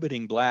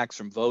prohibiting blacks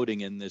from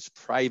voting in this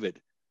private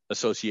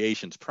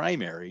association's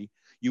primary,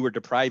 you were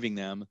depriving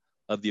them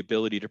of the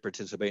ability to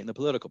participate in the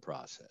political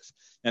process.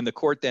 And the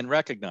court then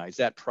recognized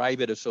that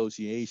private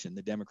association,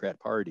 the Democrat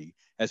Party,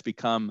 has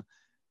become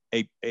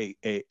an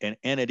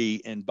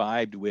entity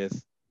imbibed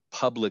with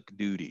public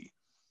duty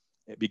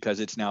because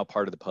it's now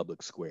part of the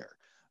public square.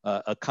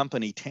 A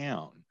company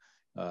town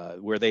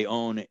where they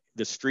own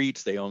the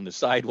streets, they own the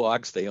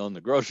sidewalks, they own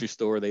the grocery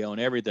store, they own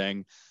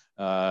everything.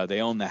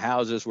 They own the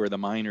houses where the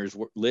miners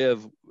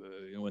live,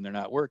 when they're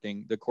not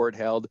working, the court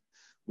held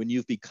when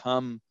you've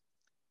become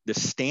the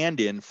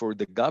stand-in for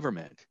the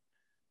government,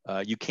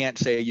 you can't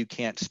say you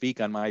can't speak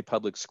on my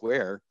public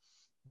square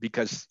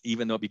because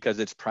because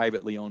it's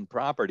privately owned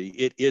property,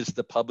 it is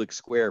the public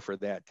square for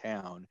that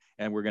town,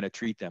 and we're going to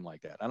treat them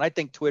like that. And I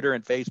think Twitter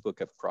and Facebook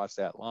have crossed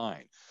that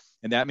line,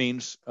 and that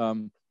means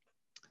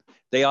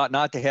they ought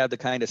not to have the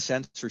kind of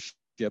censorship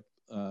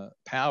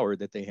power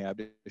that they have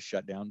to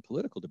shut down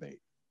political debate.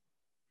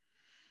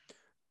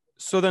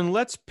 So then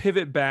let's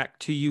pivot back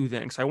to you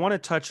then, because I want to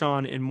touch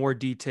on in more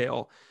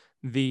detail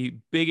the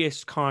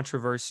biggest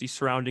controversy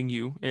surrounding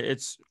you.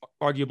 It's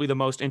arguably the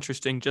most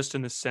interesting, just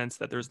in the sense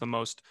that there's the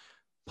most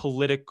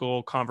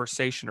political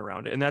conversation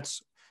around it, and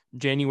that's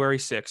January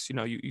 6th.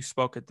 You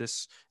spoke at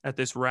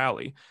this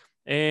rally,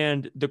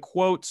 and the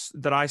quotes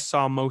that I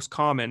saw most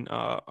common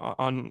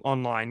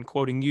online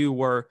quoting you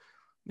were,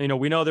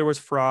 we know there was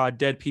fraud,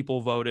 dead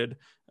people voted,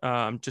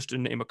 just to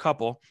name a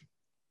couple.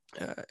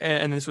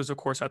 And this was, of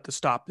course, at the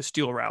Stop the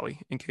Steal rally,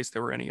 in case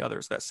there were any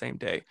others that same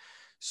day.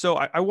 So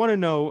I want to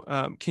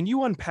know, can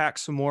you unpack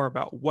some more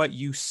about what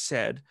you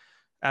said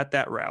at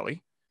that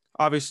rally?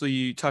 Obviously,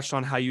 you touched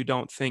on how you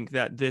don't think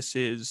that this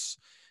is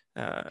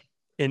an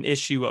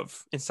issue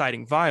of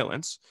inciting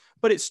violence,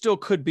 but it still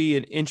could be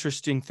an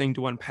interesting thing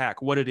to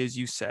unpack what it is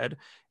you said,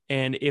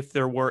 and if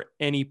there were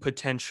any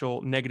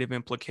potential negative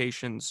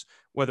implications,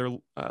 whether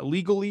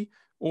legally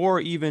or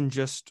even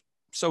just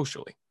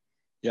socially.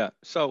 Yeah.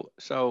 So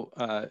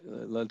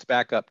let's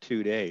back up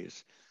 2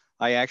 days.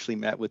 I actually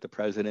met with the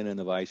president and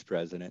the vice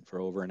president for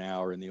over an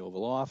hour in the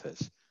Oval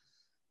Office,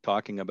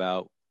 talking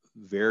about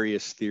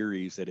various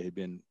theories that had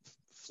been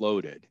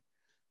floated,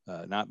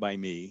 not by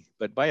me,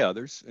 but by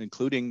others,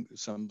 including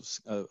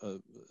a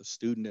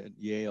student at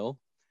Yale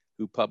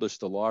who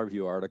published a law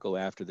review article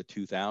after the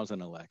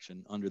 2000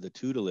 election under the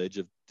tutelage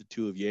of the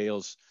two of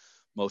Yale's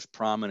most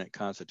prominent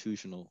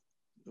constitutional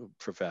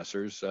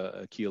professors,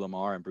 Akhil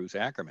Amar and Bruce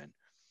Ackerman.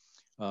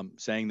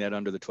 Saying that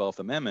under the 12th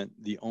Amendment,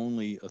 the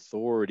only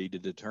authority to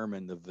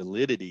determine the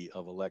validity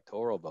of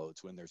electoral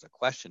votes when there's a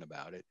question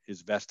about it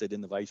is vested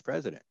in the vice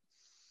president.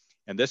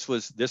 And this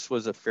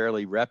was a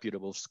fairly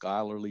reputable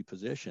scholarly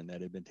position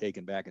that had been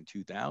taken back in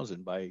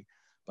 2000 by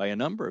a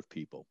number of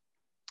people.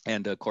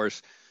 And of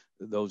course,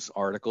 those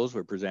articles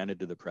were presented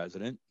to the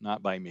president,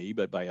 not by me,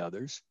 but by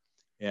others.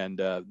 And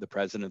the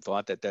president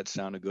thought that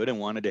sounded good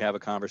and wanted to have a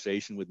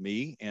conversation with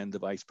me and the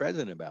vice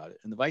president about it.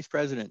 And the vice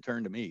president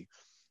turned to me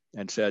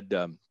and said,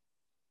 do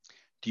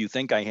you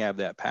think I have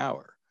that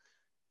power?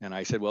 And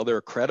I said, well, there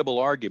are credible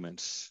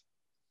arguments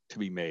to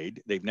be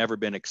made. They've never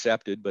been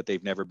accepted, but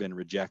they've never been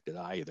rejected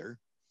either.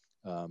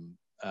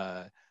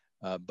 But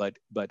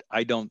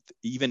I don't,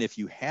 even if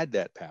you had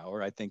that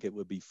power, I think it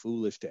would be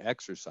foolish to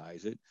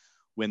exercise it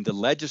when the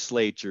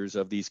legislatures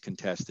of these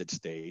contested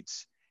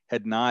states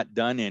had not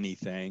done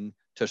anything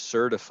to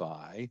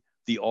certify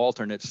the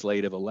alternate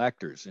slate of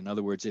electors. In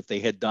other words, if they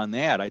had done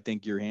that, I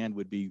think your hand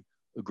would be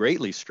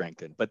greatly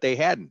strengthened, but they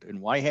hadn't.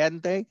 And why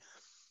hadn't they?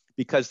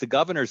 Because the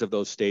governors of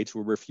those states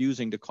were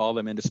refusing to call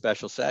them into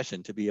special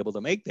session to be able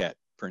to make that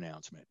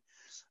pronouncement.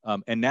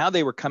 And now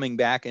they were coming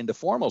back into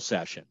formal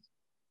session.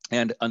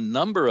 And a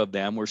number of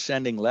them were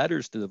sending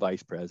letters to the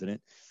vice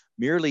president,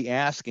 merely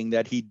asking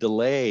that he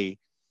delay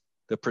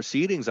the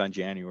proceedings on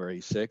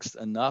January 6th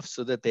enough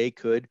so that they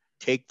could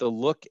take the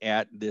look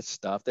at this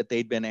stuff that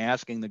they'd been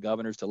asking the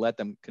governors to let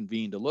them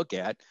convene to look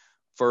at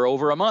for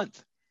over a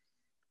month.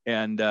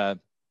 And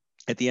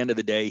at the end of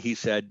the day, he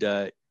said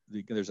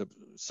there's a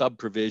sub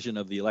provision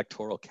of the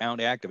Electoral Count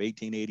Act of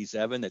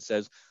 1887 that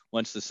says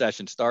once the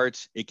session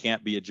starts, it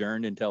can't be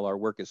adjourned until our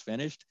work is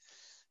finished.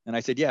 And I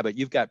said, yeah, but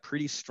you've got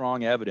pretty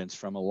strong evidence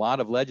from a lot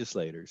of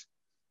legislators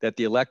that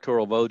the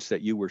electoral votes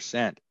that you were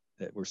sent,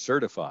 that were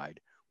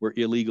certified, were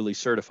illegally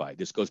certified.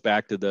 This goes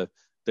back to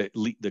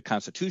the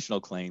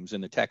constitutional claims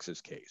in the Texas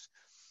case.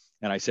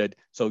 And I said,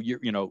 so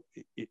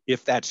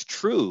if that's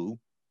true,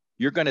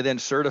 you're going to then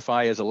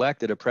certify as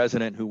elected a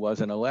president who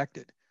wasn't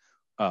elected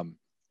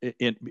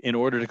in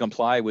order to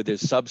comply with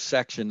this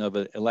subsection of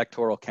an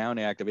Electoral Count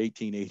Act of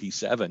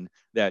 1887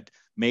 that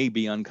may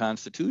be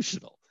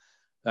unconstitutional.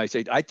 I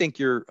say, I think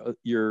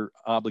your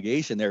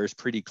obligation there is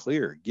pretty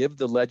clear. Give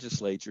the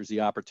legislatures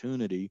the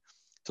opportunity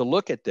to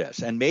look at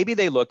this. And maybe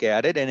they look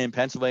at it, and in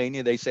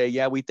Pennsylvania, they say,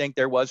 yeah, we think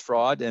there was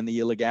fraud and the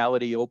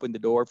illegality opened the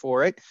door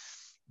for it.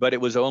 But it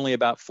was only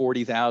about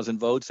 40,000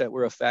 votes that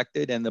were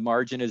affected, and the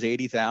margin is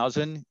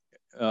 80,000.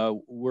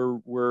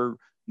 We're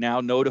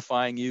now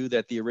notifying you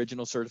that the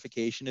original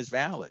certification is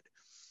valid.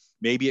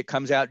 Maybe it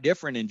comes out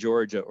different in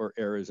Georgia or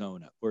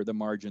Arizona, where the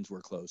margins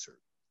were closer.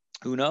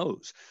 Who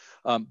knows?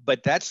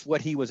 But that's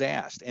what he was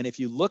asked. And if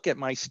you look at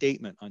my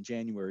statement on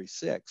January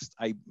 6th,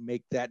 I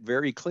make that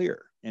very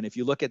clear. And if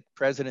you look at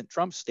President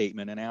Trump's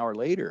statement an hour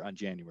later on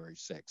January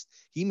 6th,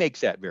 he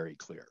makes that very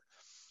clear.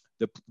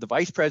 The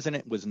vice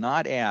president was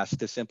not asked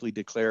to simply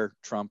declare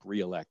Trump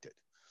reelected.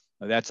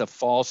 That's a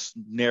false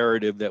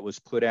narrative that was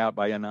put out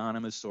by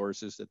anonymous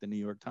sources that the New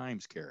York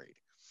Times carried.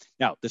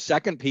 Now, the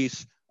second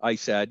piece I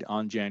said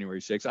on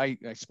January 6th,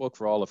 I spoke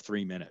for all of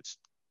 3 minutes.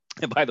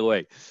 And by the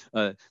way,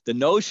 the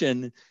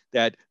notion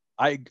that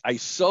I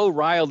so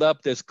riled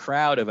up this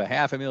crowd of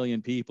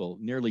 500,000 people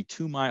nearly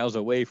 2 miles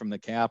away from the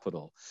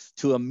Capitol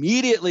to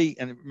immediately,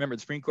 and remember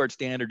the Supreme Court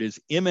standard is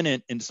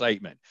imminent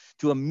incitement,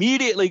 to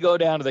immediately go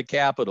down to the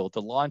Capitol to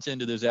launch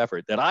into this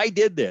effort, that I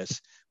did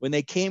this when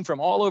they came from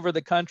all over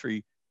the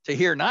country to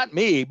hear not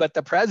me, but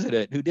the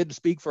president, who didn't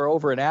speak for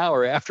over an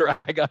hour after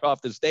I got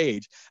off the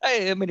stage.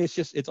 I mean,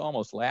 it's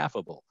almost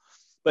laughable.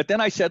 But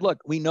then I said, look,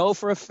 we know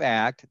for a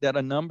fact that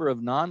a number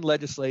of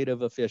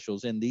non-legislative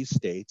officials in these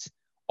states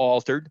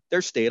altered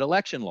their state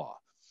election law.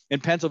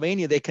 In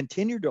Pennsylvania, they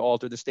continued to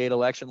alter the state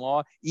election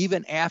law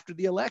even after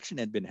the election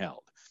had been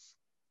held.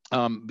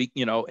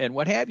 And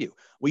what have you.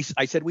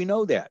 I said, we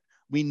know that.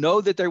 We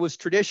know that there was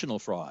traditional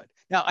fraud.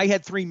 Now, I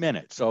had 3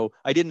 minutes, so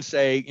I didn't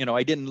say,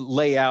 I didn't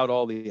lay out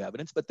all the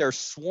evidence, but there are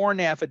sworn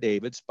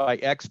affidavits by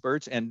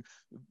experts and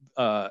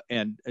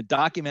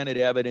documented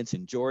evidence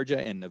in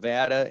Georgia and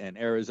Nevada and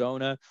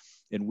Arizona,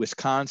 in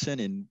Wisconsin,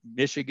 in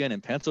Michigan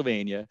and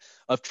Pennsylvania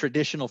of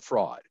traditional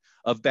fraud,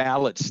 of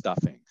ballot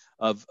stuffing,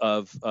 of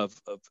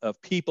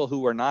people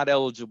who are not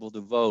eligible to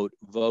vote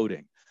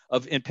voting,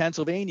 in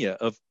Pennsylvania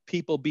of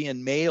people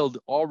being mailed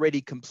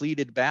already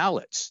completed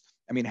ballots.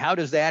 I mean, how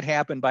does that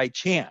happen by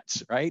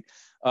chance, right?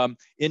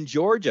 In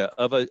Georgia,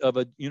 of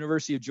a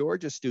University of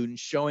Georgia student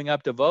showing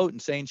up to vote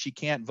and saying she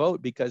can't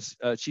vote because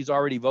she's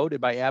already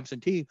voted by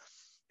absentee,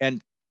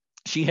 and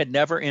she had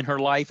never in her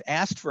life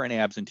asked for an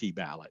absentee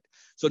ballot.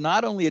 So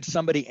not only had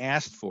somebody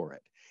asked for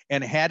it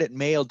and had it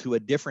mailed to a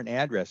different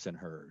address than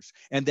hers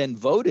and then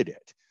voted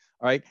it.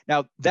 All right.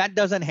 Now that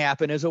doesn't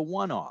happen as a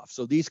one-off.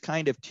 So these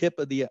kind of tip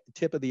of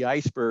the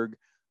iceberg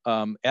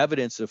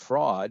evidence of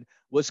fraud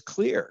was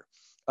clear.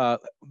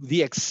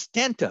 The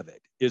extent of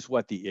it is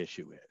what the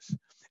issue is.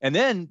 And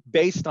then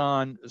based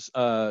on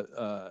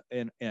a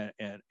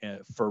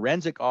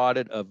forensic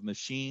audit of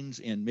machines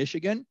in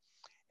Michigan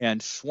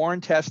and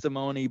sworn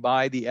testimony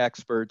by the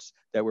experts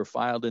that were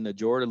filed in the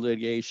Georgia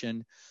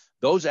litigation,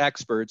 those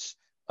experts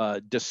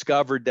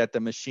discovered that the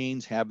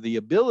machines have the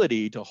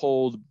ability to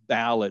hold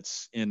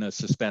ballots in a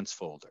suspense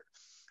folder.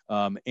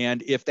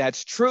 And if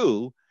that's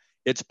true,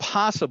 it's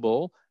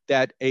possible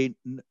that a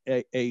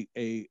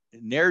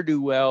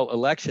ne'er-do-well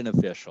election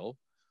official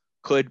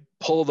could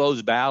pull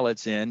those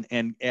ballots in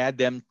and add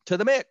them to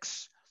the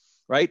mix,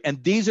 right?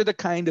 And these are the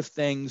kind of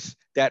things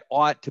that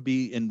ought to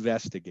be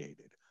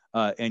investigated.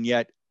 And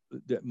yet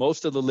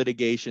most of the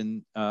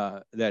litigation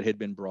that had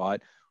been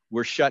brought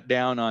were shut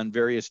down on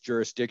various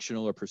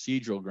jurisdictional or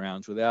procedural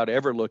grounds without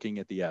ever looking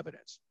at the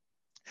evidence.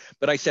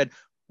 But I said,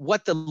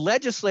 what the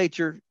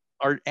legislature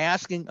are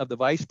asking of the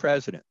vice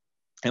president,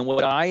 and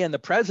what I and the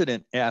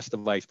president asked the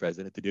vice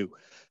president to do,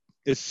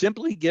 is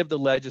simply give the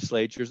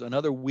legislatures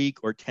another week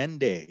or 10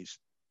 days,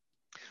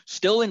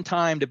 still in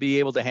time to be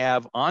able to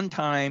have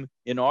on-time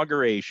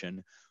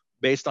inauguration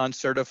based on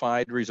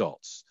certified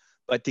results,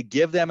 but to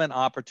give them an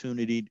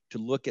opportunity to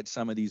look at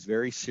some of these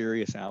very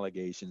serious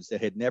allegations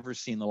that had never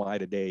seen the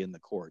light of day in the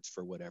courts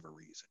for whatever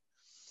reason.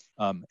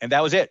 And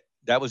that was it.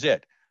 That was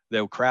it.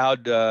 The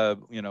crowd,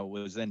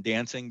 was then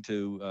dancing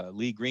to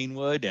Lee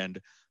Greenwood and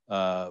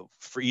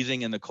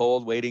freezing in the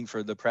cold, waiting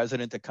for the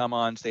president to come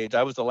on stage.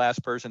 I was the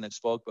last person that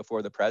spoke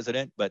before the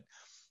president, but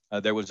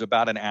there was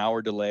about an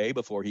hour delay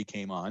before he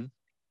came on.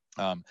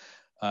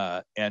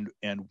 And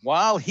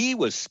while he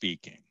was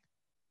speaking,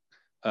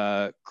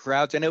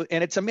 crowds, and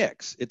it's a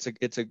mix.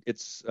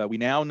 We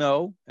now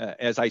know,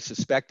 as I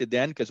suspected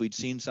then, because we'd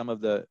seen some of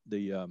the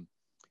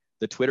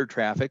Twitter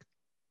traffic.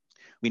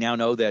 We now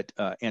know that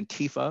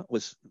Antifa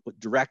was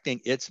directing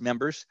its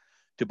members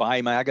to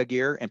buy MAGA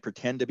gear and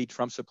pretend to be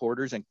Trump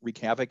supporters and wreak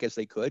havoc as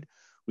they could.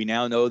 We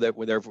now know that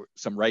there were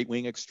some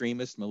right-wing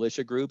extremist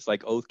militia groups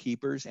like Oath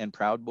Keepers and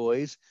Proud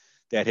Boys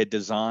that had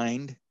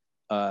designed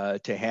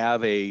to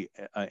have an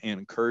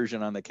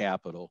incursion on the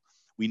Capitol.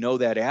 We know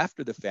that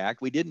after the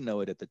fact. We didn't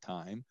know it at the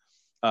time.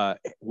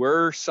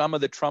 Were some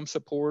of the Trump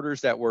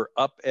supporters that were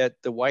up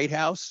at the White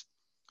House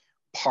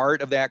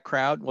part of that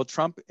crowd? Well,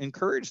 Trump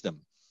encouraged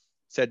them,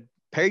 said,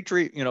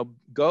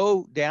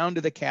 go down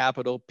to the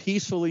Capitol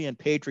peacefully and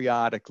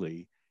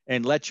patriotically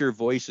and let your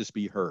voices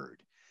be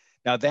heard.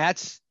 Now,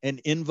 that's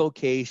an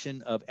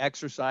invocation of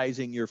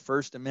exercising your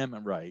First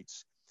Amendment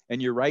rights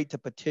and your right to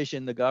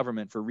petition the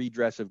government for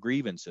redress of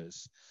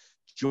grievances,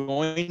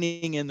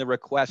 joining in the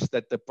request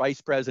that the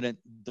vice president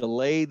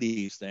delay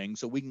these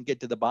things so we can get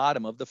to the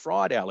bottom of the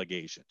fraud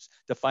allegations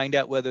to find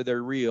out whether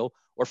they're real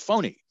or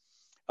phony.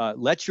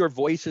 Let your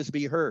voices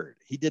be heard.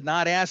 He did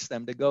not ask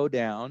them to go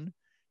down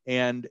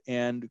and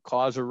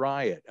cause a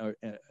riot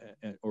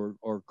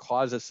or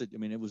cause a. I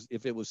mean,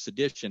 if it was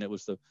sedition, it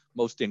was the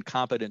most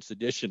incompetent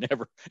sedition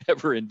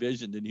ever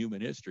envisioned in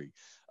human history.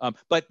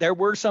 But there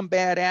were some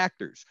bad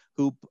actors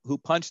who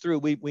punched through.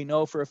 We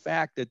know for a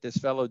fact that this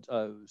fellow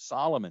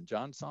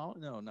John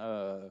Solomon,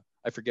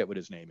 I forget what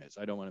his name is.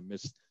 I don't want to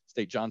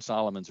misstate. John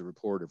Solomon's a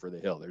reporter for The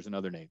Hill. There's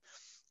another name.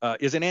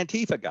 Is an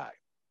Antifa guy.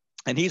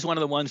 And he's one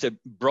of the ones that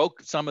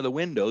broke some of the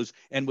windows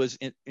and was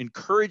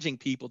encouraging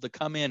people to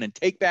come in and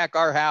take back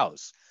our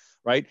house.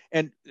 right?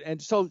 And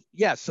so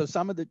yes, so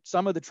some of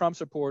the Trump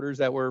supporters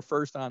that were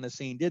first on the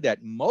scene did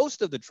that.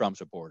 Most of the Trump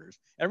supporters,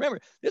 and remember,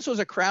 this was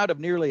a crowd of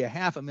nearly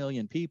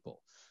 500,000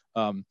 people,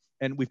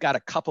 and we've got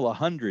a couple of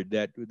hundred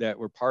that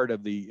were part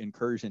of the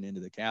incursion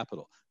into the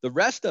Capitol. The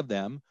rest of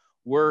them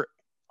were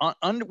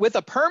with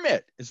a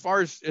permit, as far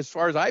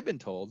as I've been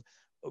told,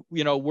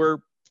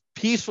 were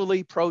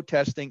peacefully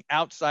protesting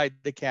outside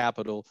the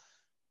Capitol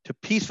to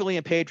peacefully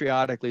and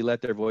patriotically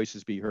let their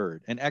voices be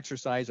heard and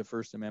exercise of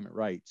First Amendment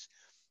rights.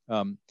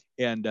 And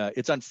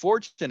it's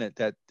unfortunate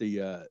that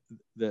the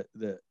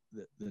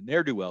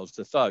ne'er-do-wells,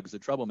 the thugs, the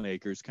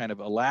troublemakers, kind of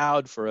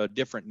allowed for a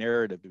different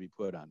narrative to be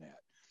put on that,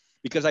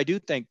 because I do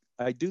think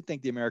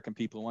the American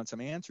people want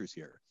some answers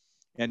here,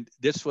 and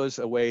this was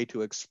a way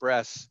to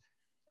express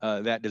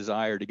that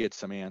desire to get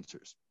some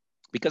answers.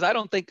 Because I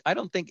don't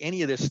think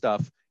any of this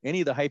stuff,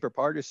 any of the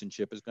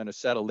hyperpartisanship, is going to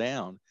settle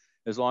down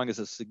as long as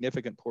a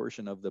significant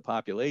portion of the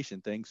population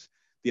thinks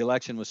the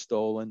election was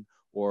stolen,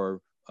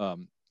 or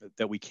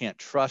that we can't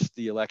trust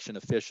the election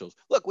officials.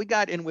 Look, we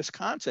got in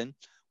Wisconsin,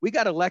 we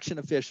got election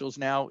officials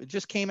now. It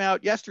just came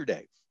out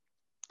yesterday.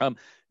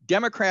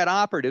 Democrat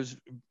operatives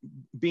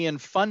being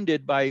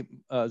funded by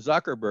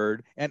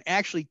Zuckerberg and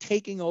actually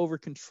taking over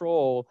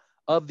control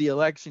of the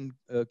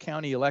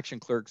county election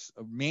clerks'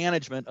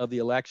 management of the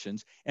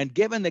elections, and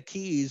given the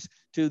keys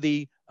to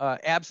the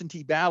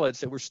absentee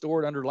ballots that were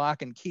stored under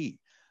lock and key.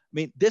 I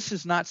mean, this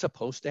is not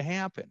supposed to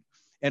happen.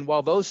 And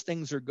while those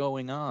things are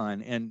going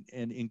on, and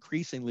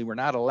increasingly we're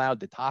not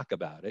allowed to talk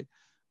about it,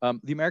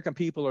 the American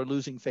people are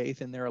losing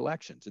faith in their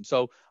elections. And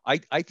so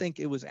I think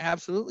it was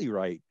absolutely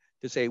right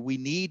to say we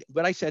need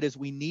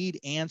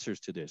answers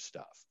to this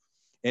stuff.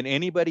 And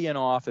anybody in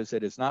office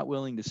that is not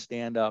willing to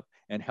stand up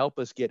and help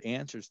us get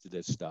answers to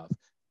this stuff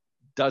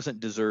doesn't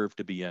deserve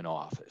to be in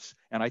office.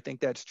 And I think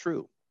that's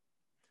true.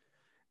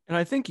 And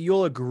I think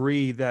you'll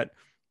agree that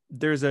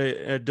there's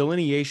a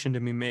delineation to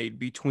be made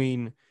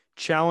between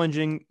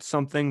challenging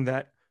something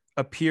that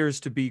appears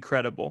to be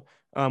credible.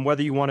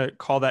 Whether you want to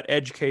call that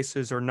edge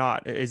cases or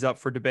not is up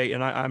for debate.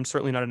 And I'm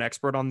certainly not an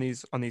expert on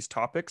these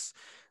topics.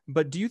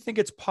 But do you think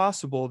it's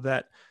possible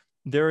that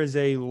there is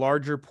a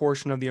larger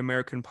portion of the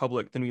American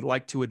public than we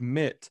like to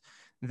admit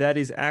that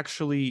is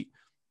actually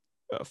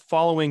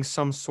following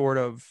some sort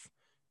of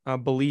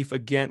belief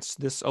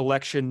against this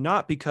election,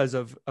 not because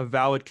of a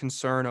valid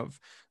concern of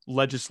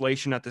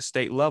legislation at the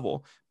state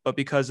level, but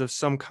because of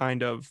some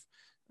kind of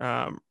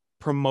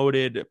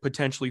promoted,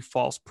 potentially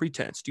false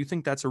pretense? Do you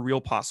think that's a real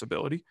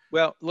possibility?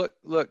 Well, look,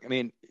 I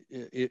mean,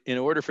 in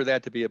order for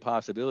that to be a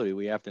possibility,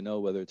 we have to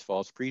know whether it's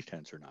false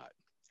pretense or not.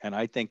 And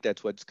I think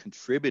that's what's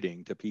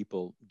contributing to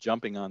people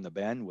jumping on the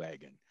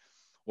bandwagon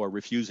or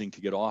refusing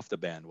to get off the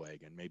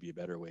bandwagon, maybe a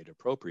better way to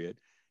appropriate,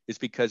 is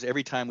because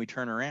every time we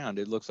turn around,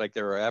 it looks like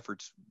there are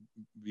efforts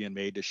being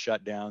made to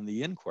shut down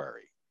the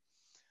inquiry.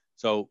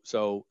 So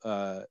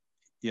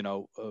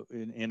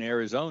in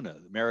Arizona,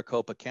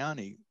 Maricopa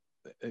County,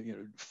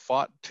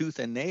 fought tooth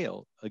and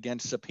nail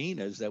against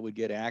subpoenas that would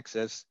get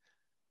access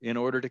in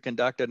order to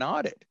conduct an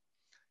audit.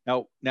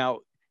 Now,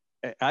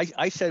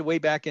 I said way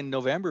back in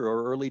November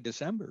or early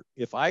December,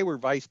 if I were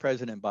Vice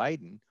President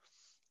Biden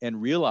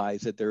and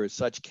realized that there is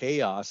such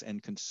chaos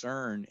and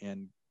concern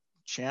and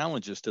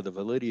challenges to the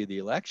validity of the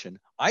election,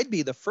 I'd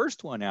be the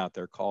first one out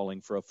there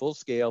calling for a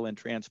full-scale and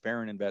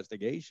transparent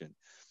investigation.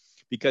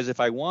 Because if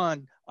I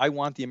won, I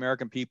want the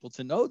American people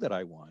to know that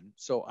I won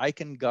so I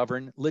can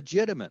govern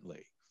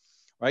legitimately,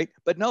 right?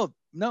 But no,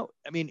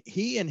 I mean,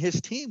 he and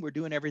his team were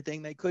doing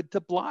everything they could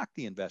to block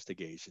the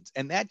investigations.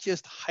 And that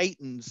just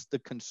heightens the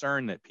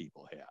concern that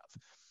people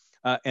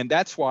have. And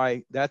that's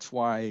why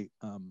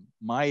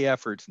my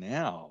efforts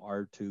now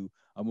are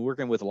I'm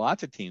working with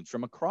lots of teams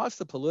from across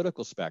the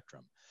political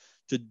spectrum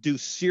to do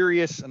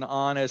serious and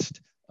honest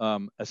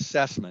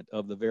assessment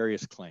of the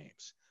various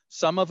claims.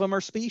 Some of them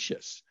are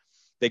specious.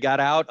 They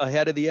got out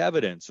ahead of the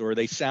evidence, or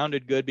they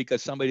sounded good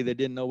because somebody that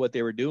didn't know what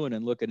they were doing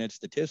and looking at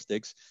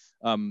statistics.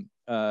 And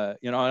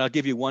I'll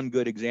give you one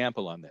good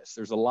example on this.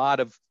 There's a lot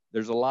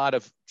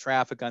of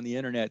traffic on the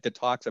internet that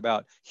talks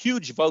about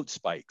huge vote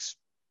spikes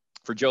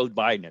for Joe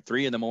Biden at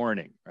 3 a.m,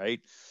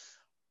 right?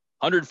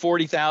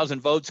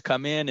 140,000 votes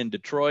come in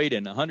Detroit,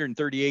 and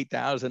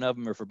 138,000 of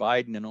them are for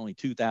Biden, and only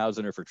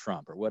 2,000 are for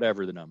Trump, or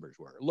whatever the numbers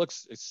were. It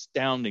looks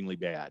astoundingly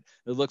bad.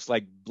 It looks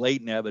like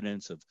blatant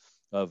evidence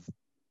of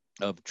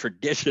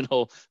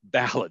traditional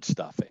ballot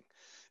stuffing.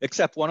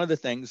 Except one of the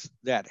things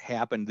that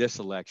happened this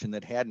election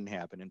that hadn't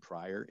happened in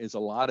prior is a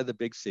lot of the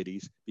big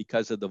cities,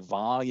 because of the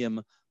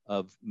volume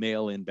of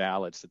mail-in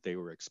ballots that they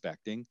were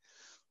expecting,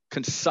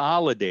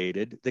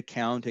 consolidated the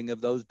counting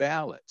of those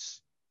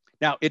ballots.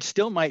 Now, it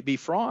still might be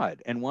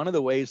fraud. And one of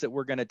the ways that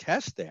we're going to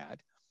test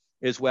that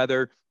is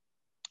whether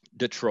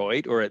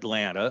Detroit or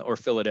Atlanta or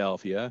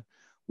Philadelphia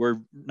were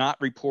not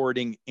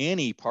reporting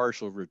any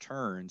partial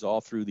returns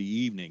all through the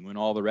evening when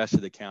all the rest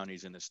of the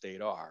counties in the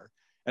state are.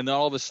 And then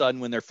all of a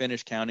sudden, when they're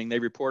finished counting, they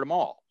report them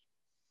all.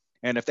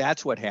 And if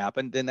that's what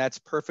happened, then that's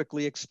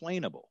perfectly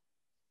explainable,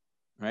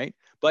 right?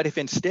 But if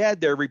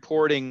instead they're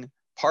reporting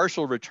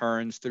partial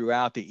returns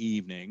throughout the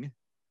evening,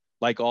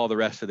 like all the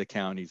rest of the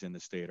counties in the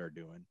state are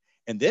doing,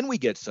 and then we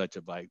get such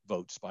a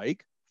vote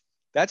spike,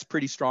 that's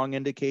pretty strong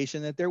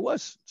indication that there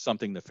was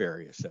something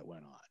nefarious that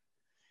went on.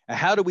 And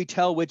how do we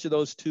tell which of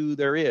those two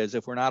there is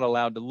if we're not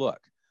allowed to look?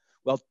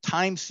 Well,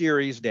 time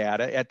series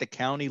data at the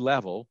county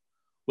level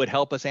would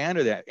help us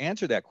answer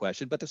that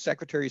question, but the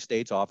Secretary of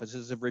State's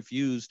offices have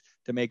refused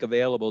to make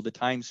available the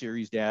time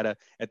series data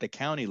at the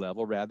county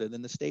level rather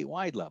than the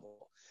statewide level.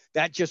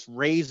 That just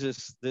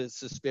raises the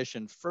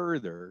suspicion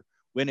further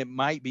when it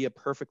might be a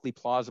perfectly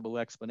plausible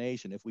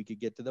explanation if we could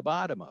get to the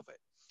bottom of it.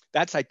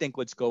 That's, I think,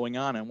 what's going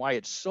on and why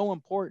it's so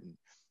important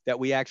that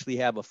we actually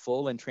have a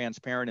full and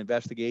transparent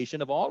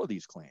investigation of all of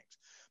these claims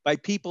by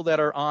people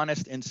that are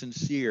honest and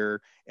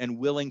sincere and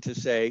willing to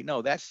say,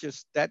 no, that's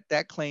just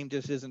that claim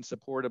just isn't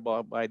supported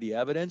by the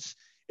evidence.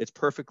 It's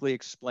perfectly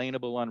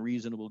explainable on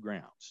reasonable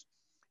grounds,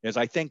 as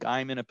I think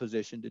I'm in a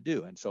position to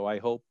do. And so I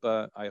hope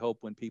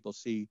when people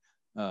see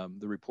the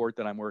report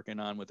that I'm working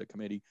on with the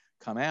committee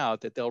come out,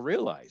 that they'll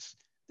realize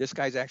this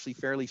guy's actually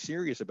fairly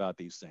serious about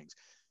these things,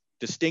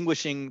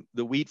 distinguishing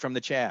the wheat from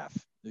the chaff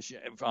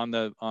on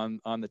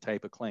the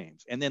type of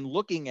claims, and then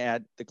looking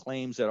at the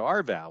claims that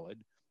are valid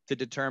to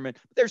determine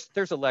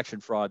there's election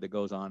fraud that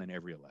goes on in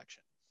every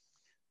election.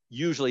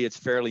 Usually it's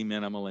fairly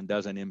minimal and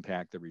doesn't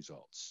impact the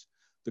results.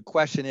 The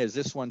question is,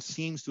 this one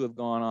seems to have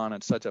gone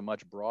on such a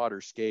much broader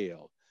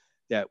scale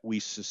that we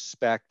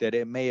suspect that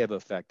it may have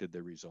affected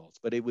the results,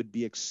 but it would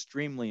be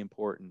extremely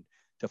important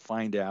to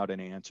find out an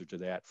answer to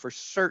that for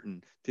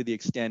certain, to the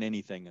extent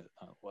anything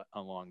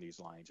along these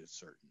lines is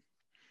certain.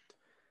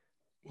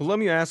 Well, let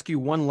me ask you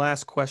one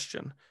last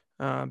question,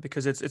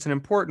 because it's an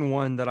important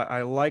one that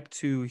I like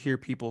to hear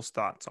people's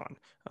thoughts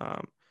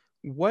on.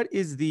 What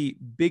is the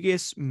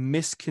biggest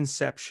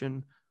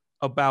misconception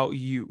about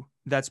you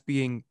that's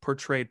being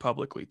portrayed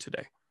publicly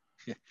today?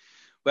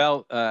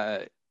 Well,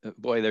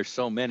 boy, there's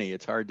so many.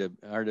 It's hard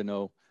to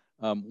know.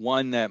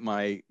 One, that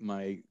my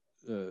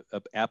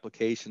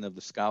application of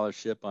the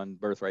scholarship on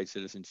birthright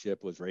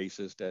citizenship was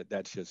racist.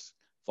 That's just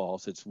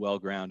false. It's well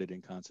grounded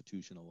in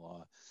constitutional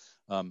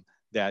law.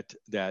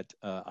 That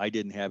I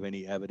didn't have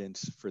any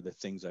evidence for the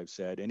things I've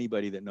said.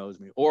 Anybody that knows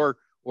me, or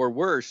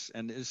worse,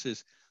 and this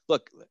is,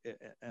 look,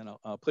 and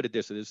I'll put it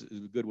this way, this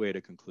is a good way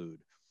to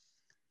conclude.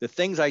 The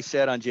things I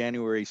said on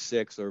January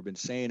 6th or have been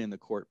saying in the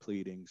court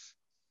pleadings,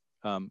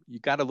 you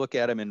got to look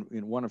at them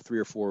in one of three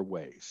or four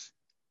ways.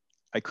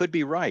 I could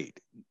be right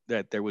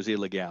that there was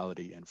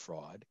illegality and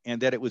fraud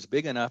and that it was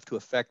big enough to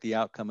affect the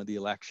outcome of the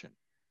election.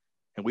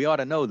 And we ought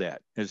to know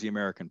that as the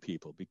American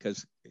people,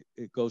 because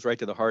it goes right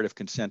to the heart of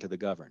consent of the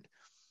governed.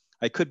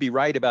 I could be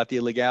right about the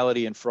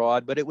illegality and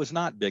fraud, but it was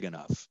not big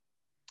enough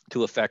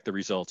to affect the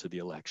results of the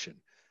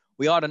election.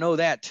 We ought to know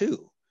that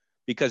too,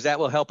 because that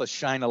will help us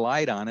shine a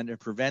light on it and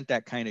prevent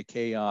that kind of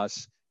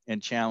chaos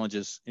and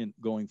challenges in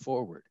going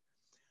forward.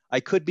 I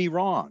could be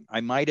wrong.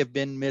 I might have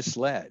been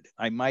misled.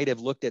 I might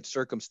have looked at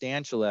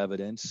circumstantial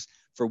evidence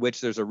for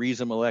which there's a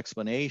reasonable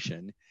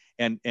explanation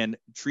and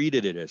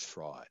treated it as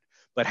fraud.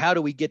 But how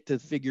do we get to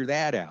figure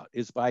that out?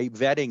 Is by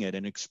vetting it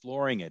and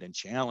exploring it and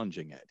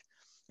challenging it.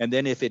 And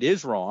then if it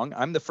is wrong,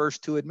 I'm the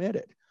first to admit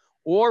it.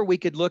 Or we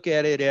could look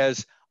at it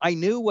as, I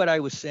knew what I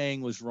was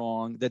saying was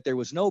wrong, that there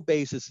was no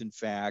basis in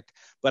fact,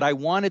 but I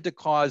wanted to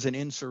cause an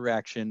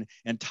insurrection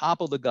and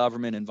topple the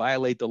government and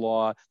violate the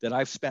law that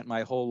I've spent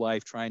my whole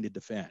life trying to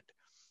defend.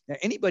 Now,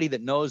 anybody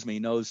that knows me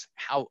knows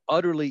how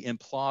utterly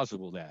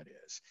implausible that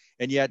is.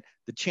 And yet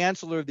the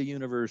chancellor of the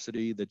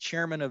university, the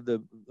chairman of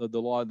the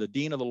law, the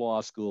dean of the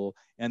law school,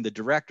 and the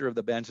director of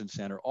the Benson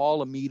Center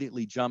all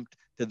immediately jumped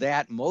to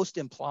that most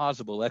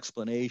implausible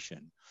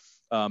explanation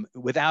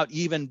without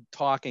even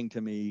talking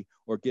to me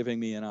or giving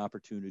me an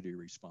opportunity to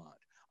respond.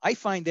 I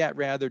find that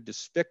rather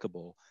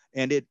despicable,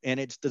 and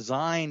it's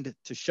designed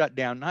to shut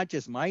down not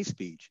just my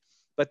speech,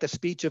 but the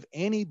speech of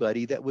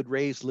anybody that would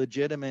raise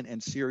legitimate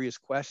and serious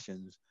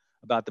questions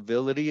about the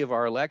validity of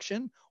our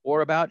election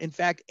or about, in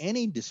fact,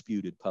 any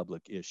disputed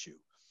public issue.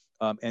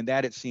 And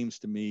that, it seems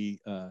to me,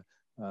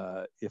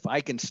 if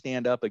I can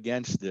stand up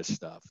against this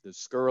stuff, the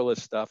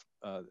scurrilous stuff,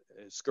 as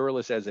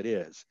scurrilous as it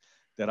is,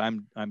 that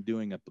I'm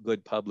doing a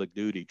good public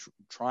duty,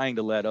 trying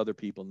to let other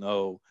people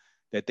know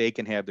that they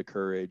can have the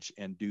courage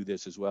and do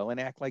this as well and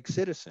act like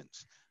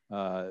citizens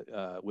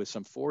with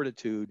some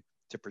fortitude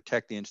to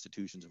protect the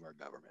institutions of our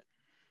government.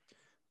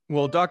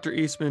 Well, Dr.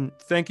 Eastman,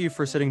 thank you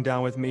for sitting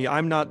down with me.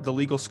 I'm not the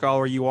legal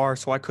scholar you are,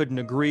 so I couldn't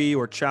agree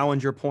or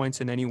challenge your points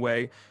in any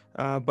way.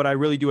 But I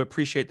really do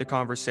appreciate the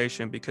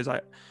conversation because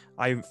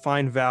I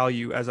find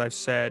value, as I've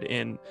said,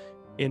 in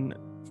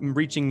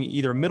reaching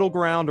either middle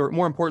ground or,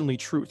 more importantly,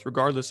 truth,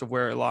 regardless of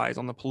where it lies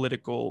on the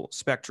political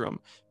spectrum,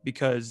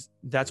 because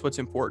that's what's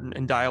important,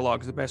 and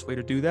dialogue is the best way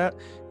to do that.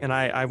 And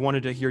I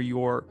wanted to hear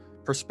your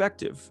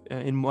perspective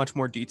in much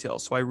more detail.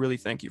 So I really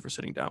thank you for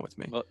sitting down with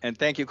me. Well, and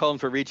thank you, Colin,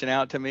 for reaching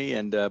out to me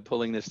and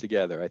pulling this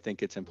together. I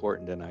think it's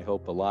important, and I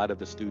hope a lot of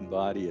the student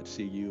body at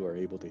CU are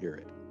able to hear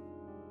it.